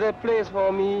is the place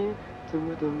for me.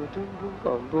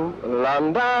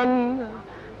 London,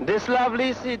 this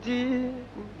lovely city.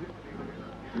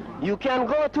 You can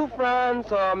go to France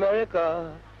or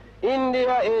America,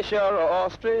 India, Asia or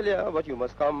Australia, but you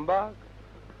must come back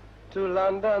to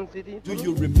London City. Do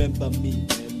you remember me?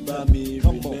 Remember me,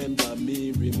 remember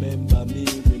me, remember me,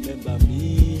 remember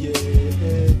me, yeah.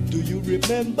 Do you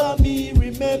remember me?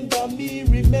 Remember me,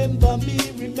 remember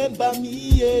me, remember me,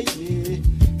 yeah, yeah.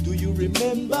 Do you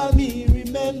remember me?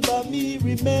 Remember me,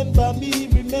 remember me,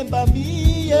 remember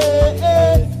me,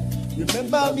 yeah.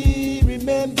 Remember me,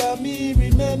 remember me,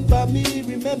 remember me,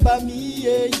 remember me,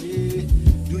 yeah, yeah.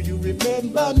 Do you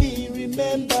remember me?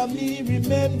 Remember me,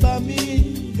 remember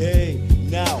me. Hey,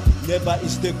 now, never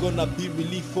is there gonna be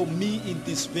relief for me in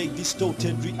this vague,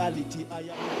 distorted reality.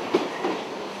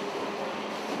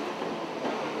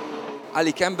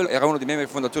 Ali Cambell era uno dei membri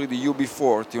fondatori di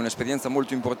UB40, un'esperienza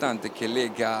molto importante che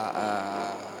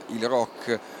lega il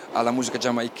rock alla musica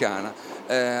giamaicana.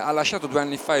 Ha lasciato 2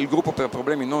 anni fa il gruppo per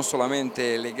problemi non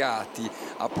solamente legati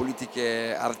a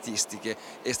politiche artistiche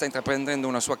e sta intraprendendo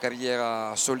una sua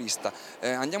carriera solista.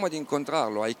 Andiamo ad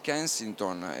incontrarlo ai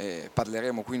Kensington e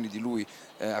parleremo quindi di lui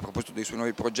a proposito dei suoi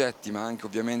nuovi progetti, ma anche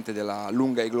ovviamente della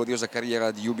lunga e gloriosa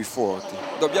carriera di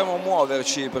UB40. Dobbiamo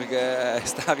muoverci perché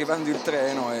sta arrivando il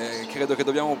treno e credo che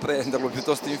dobbiamo prenderlo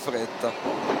piuttosto in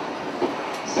fretta.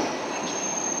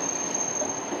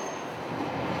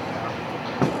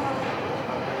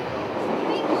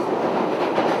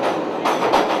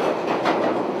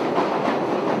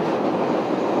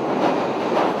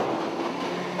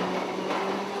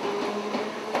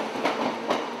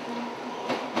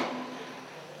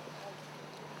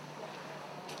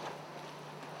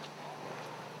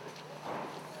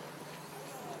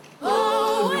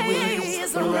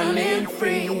 Running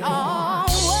free,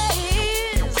 always,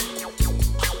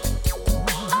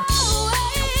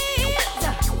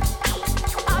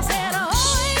 I said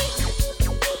always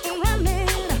running.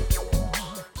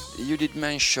 You did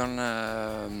mention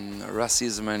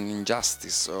racism and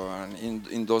injustice.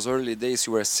 In those early days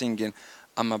you were singing,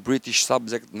 I'm a British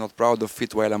subject, not proud of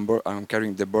it while I'm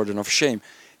carrying the burden of shame.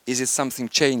 Is it something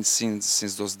changed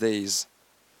since those days?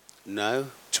 No,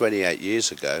 28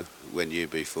 years ago when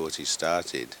UB40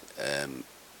 started,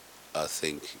 I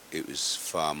think it was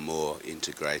far more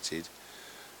integrated.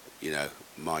 you know,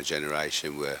 my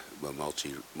generation were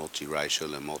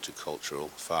multiracial and multicultural,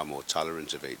 far more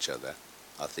tolerant of each other.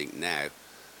 I think now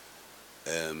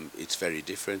it's very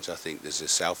different. I think there's a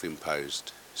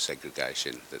self-imposed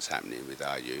segregation that's happening with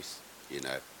our youth, you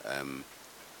know.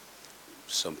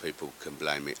 Some people can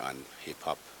blame it on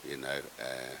hip-hop, you know,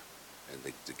 and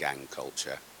the gang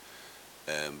culture.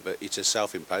 But it's a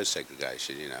self-imposed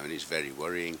segregation, you know, and it's very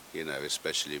worrying, you know,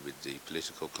 especially with the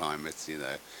political climate. You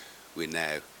know, we're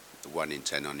now 1 in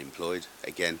 10 unemployed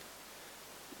again,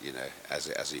 you know, as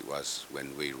it was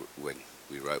when we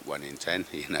wrote 1 in 10.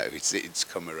 You know, it's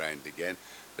come around again,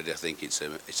 but I think it's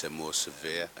a more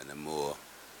severe and a more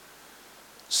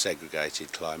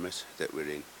segregated climate that we're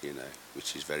in, you know,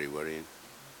 which is very worrying.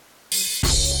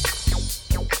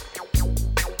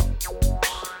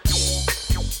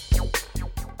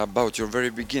 About your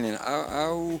very beginning,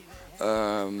 how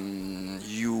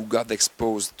you got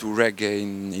exposed to reggae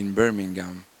in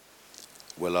Birmingham?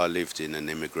 Well, I lived in an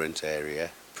immigrant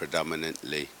area,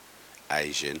 predominantly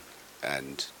Asian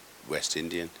and West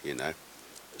Indian, you know,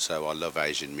 so I love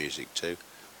Asian music too.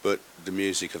 But the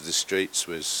music of the streets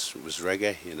was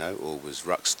reggae, you know, or was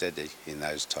rock steady in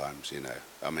those times, you know.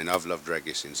 I mean, I've loved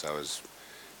reggae since I was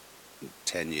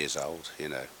 10 years old, you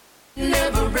know.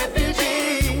 Never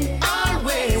refugee,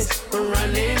 always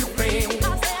running free.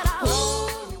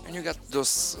 And you got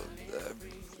those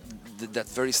that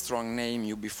very strong name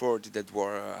you before that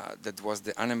was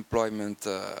the unemployment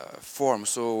form.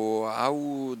 So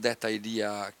how that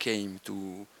idea came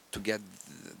to get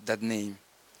that name?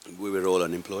 We were all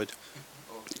unemployed,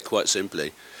 quite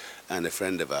simply, and a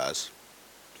friend of ours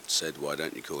said, "Why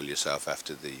don't you call yourself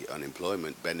after the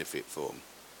unemployment benefit form,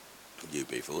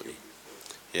 UB40?"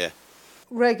 Yeah.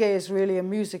 Reggae is really a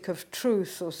music of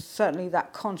truth, or certainly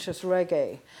that conscious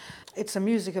reggae. It's a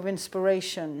music of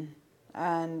inspiration,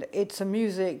 and it's a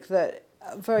music that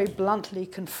very bluntly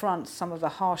confronts some of the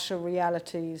harsher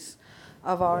realities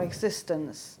of our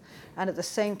existence. And at the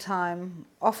same time,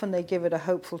 often they give it a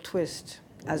hopeful twist,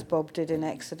 as Bob did in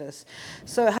Exodus.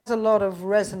 So it has a lot of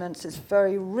resonance. It's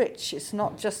very rich. It's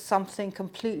not just something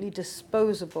completely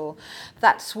disposable.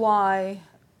 That's why,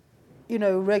 you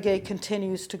know, reggae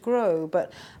continues to grow.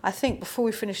 But I think before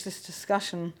we finish this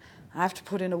discussion, I have to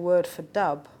put in a word for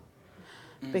dub,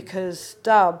 because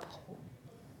dub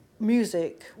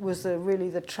music was really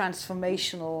the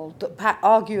transformational,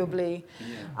 arguably,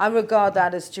 I regard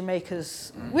that as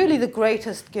Jamaica's really the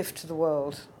greatest gift to the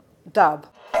world, dub.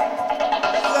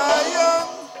 Zion,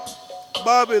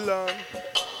 Babylon,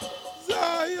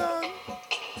 Zion,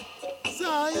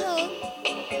 Zion,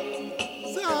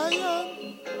 Zion.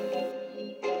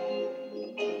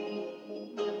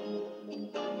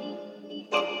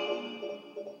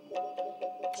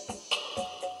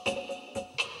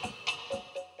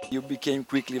 You became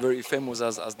quickly very famous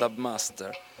as dub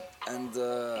master, and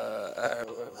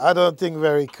I don't think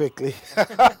very quickly.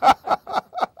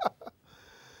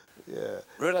 Yeah.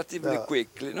 Relatively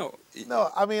quickly, no.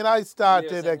 No, I mean, I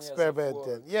started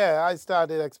experimenting. Yeah, I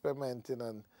started experimenting,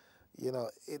 and you know,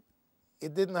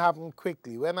 it didn't happen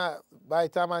quickly. By the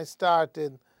time I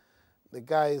started, the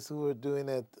guys who were doing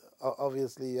it,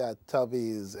 obviously, you had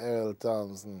Tubbies, Earl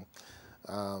Thompson,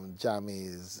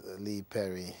 Jammies, Lee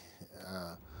Perry,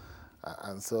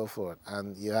 and so forth.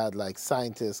 And you had like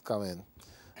scientists coming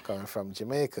from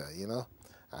Jamaica, you know.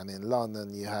 And in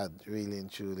London, you had really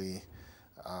and truly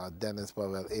Dennis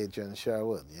Powell, Adrian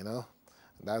Sherwood, you know.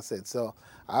 That's it. So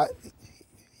I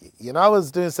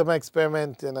was doing some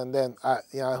experimenting, and then I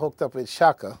hooked up with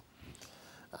Shaka,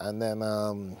 and then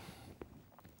I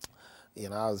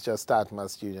was just starting my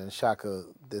studio, and Shaka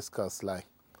discussed like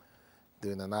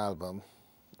doing an album,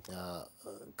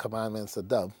 Commandments of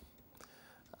Dub,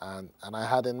 and I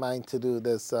had in mind to do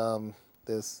this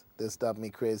this Dub Me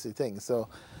Crazy thing. So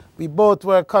we both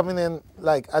were coming in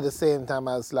like at the same time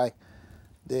as like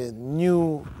the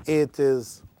new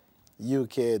 80s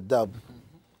UK dub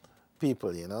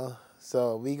people, you know.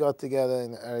 So we got together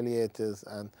in the early 80s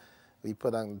and we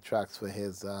put on the tracks for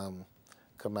his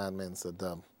Commandments of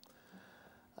Dub.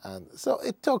 And so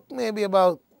it took maybe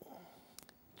about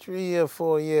 3 or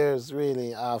 4 years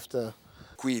really after.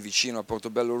 Qui vicino a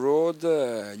Portobello Road,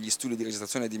 gli studi di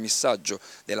registrazione e di missaggio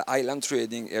della Island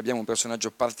Trading, e abbiamo un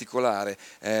personaggio particolare,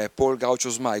 Paul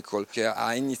Gauchos Mykaell, che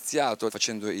ha iniziato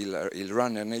facendo il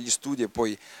runner negli studi e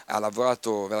poi ha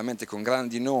lavorato veramente con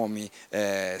grandi nomi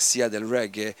sia del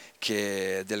reggae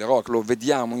che del rock. Lo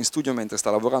vediamo in studio mentre sta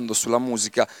lavorando sulla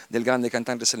musica del grande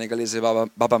cantante senegalese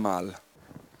Bob Marley.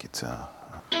 Guitar.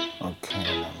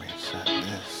 Okay, let me set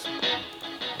this.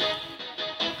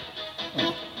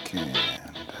 Okay.